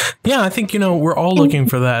 Yeah, I think, we're all looking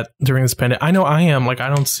for that during this pandemic. I know I am.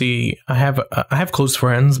 I have close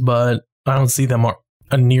friends, but I don't see them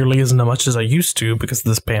nearly as much as I used to because of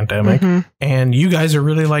this pandemic. Mm-hmm. And you guys are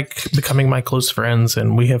really becoming my close friends,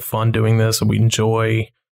 and we have fun doing this, and we enjoy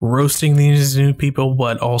roasting these new people,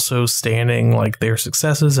 but also standing their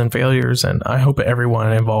successes and failures. And I hope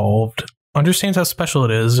everyone involved understands how special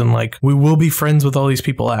it is, and we will be friends with all these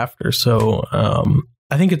people after. So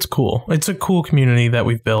I think it's cool. It's a cool community that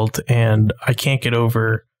we've built, and I can't get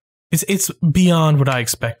over. It's beyond what I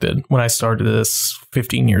expected when I started this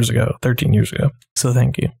 13 years ago. So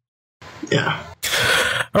thank you. Yeah.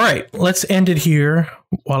 All right, let's end it here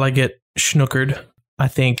while I get schnookered. I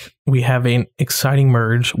think we have an exciting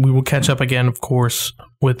merge. We will catch up again, of course,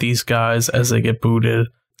 with these guys as they get booted.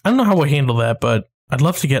 I don't know how we'll handle that, but I'd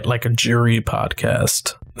love to get like a jury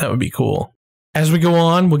podcast. That would be cool. As we go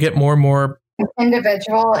on, we'll get more and more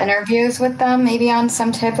individual interviews with them, maybe on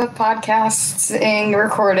some type of podcasting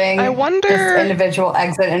recording. I wonder. Just individual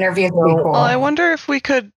exit interviews would be cool. Well, I wonder if we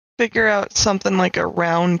could figure out something like a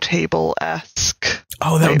round table-esque.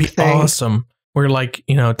 Oh, that would be awesome. Where like,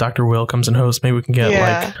 you know, Dr. Will comes and hosts. Maybe we can get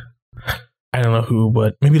like, I don't know who,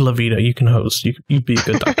 but maybe Loveita, you can host. You'd be a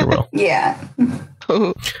good Dr. Will. Yeah.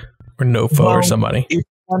 Or Nofo or somebody. If you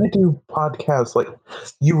want to do podcasts, like,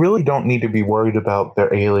 you really don't need to be worried about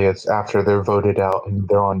their alias after they're voted out and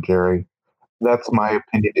they're on jury. That's my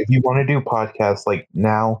opinion. If you want to do podcasts like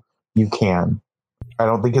now, you can. I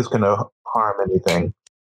don't think it's going to harm anything.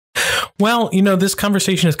 Well, you know, this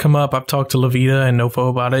conversation has come up. I've talked to Loveita and Nofo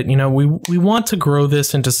about it. You know, we want to grow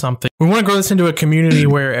this into something. We want to grow this into a community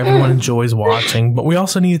where everyone enjoys watching, but we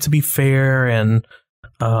also need it to be fair and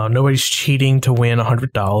nobody's cheating to win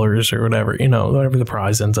 $100 or whatever, you know, whatever the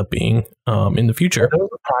prize ends up being in the future. There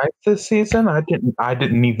was a prize this season? I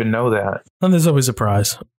didn't even know that. And there's always a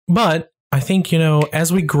prize. But I think, you know,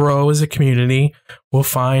 as we grow as a community, we'll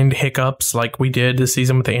find hiccups like we did this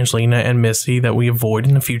season with Angelina and Missy that we avoid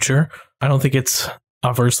in the future. I don't think it's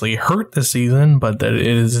adversely hurt this season, but that it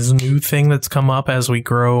is a new thing that's come up as we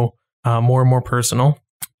grow more and more personal.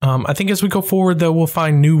 I think as we go forward, though, we'll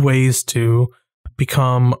find new ways to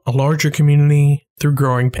become a larger community through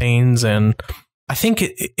growing pains. And I think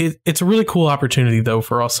it's a really cool opportunity, though,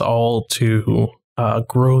 for us all to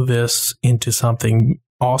grow this into something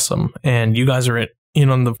awesome. And you guys are in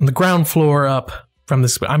on the ground floor up from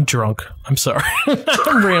this. I'm drunk. I'm sorry.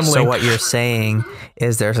 I'm rambling. So what you're saying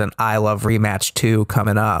is there's an I Love Rematch 2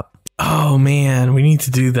 coming up. Oh, man. We need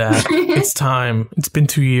to do that. It's time. It's been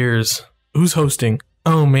 2 years. Who's hosting?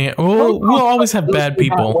 Oh, man. We'll always have bad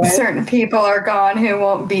people. Certain people are gone who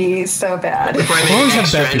won't be so bad. We'll always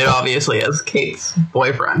have bad people. Obviously, as Kate's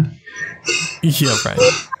boyfriend. Yeah, right.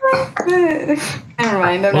 Never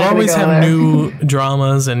mind. We'll always have new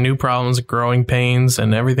dramas and new problems, growing pains,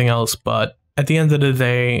 and everything else. But at the end of the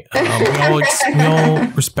day, we all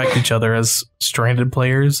respect each other as Stranded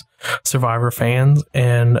players, Survivor fans,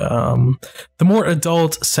 and the more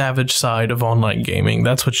adult, savage side of online gaming.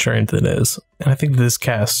 That's what Stranded is. And I think this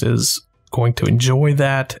cast is going to enjoy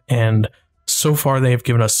that. And so far, they have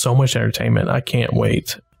given us so much entertainment. I can't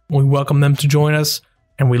wait. We welcome them to join us.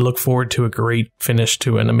 And we look forward to a great finish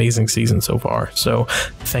to an amazing season so far. So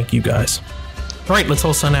thank you guys. All right, let's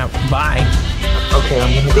all sign out. Bye. Okay,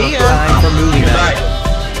 I'm going to go. See ya. Time for movie night.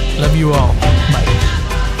 Bye. Love you all. Bye.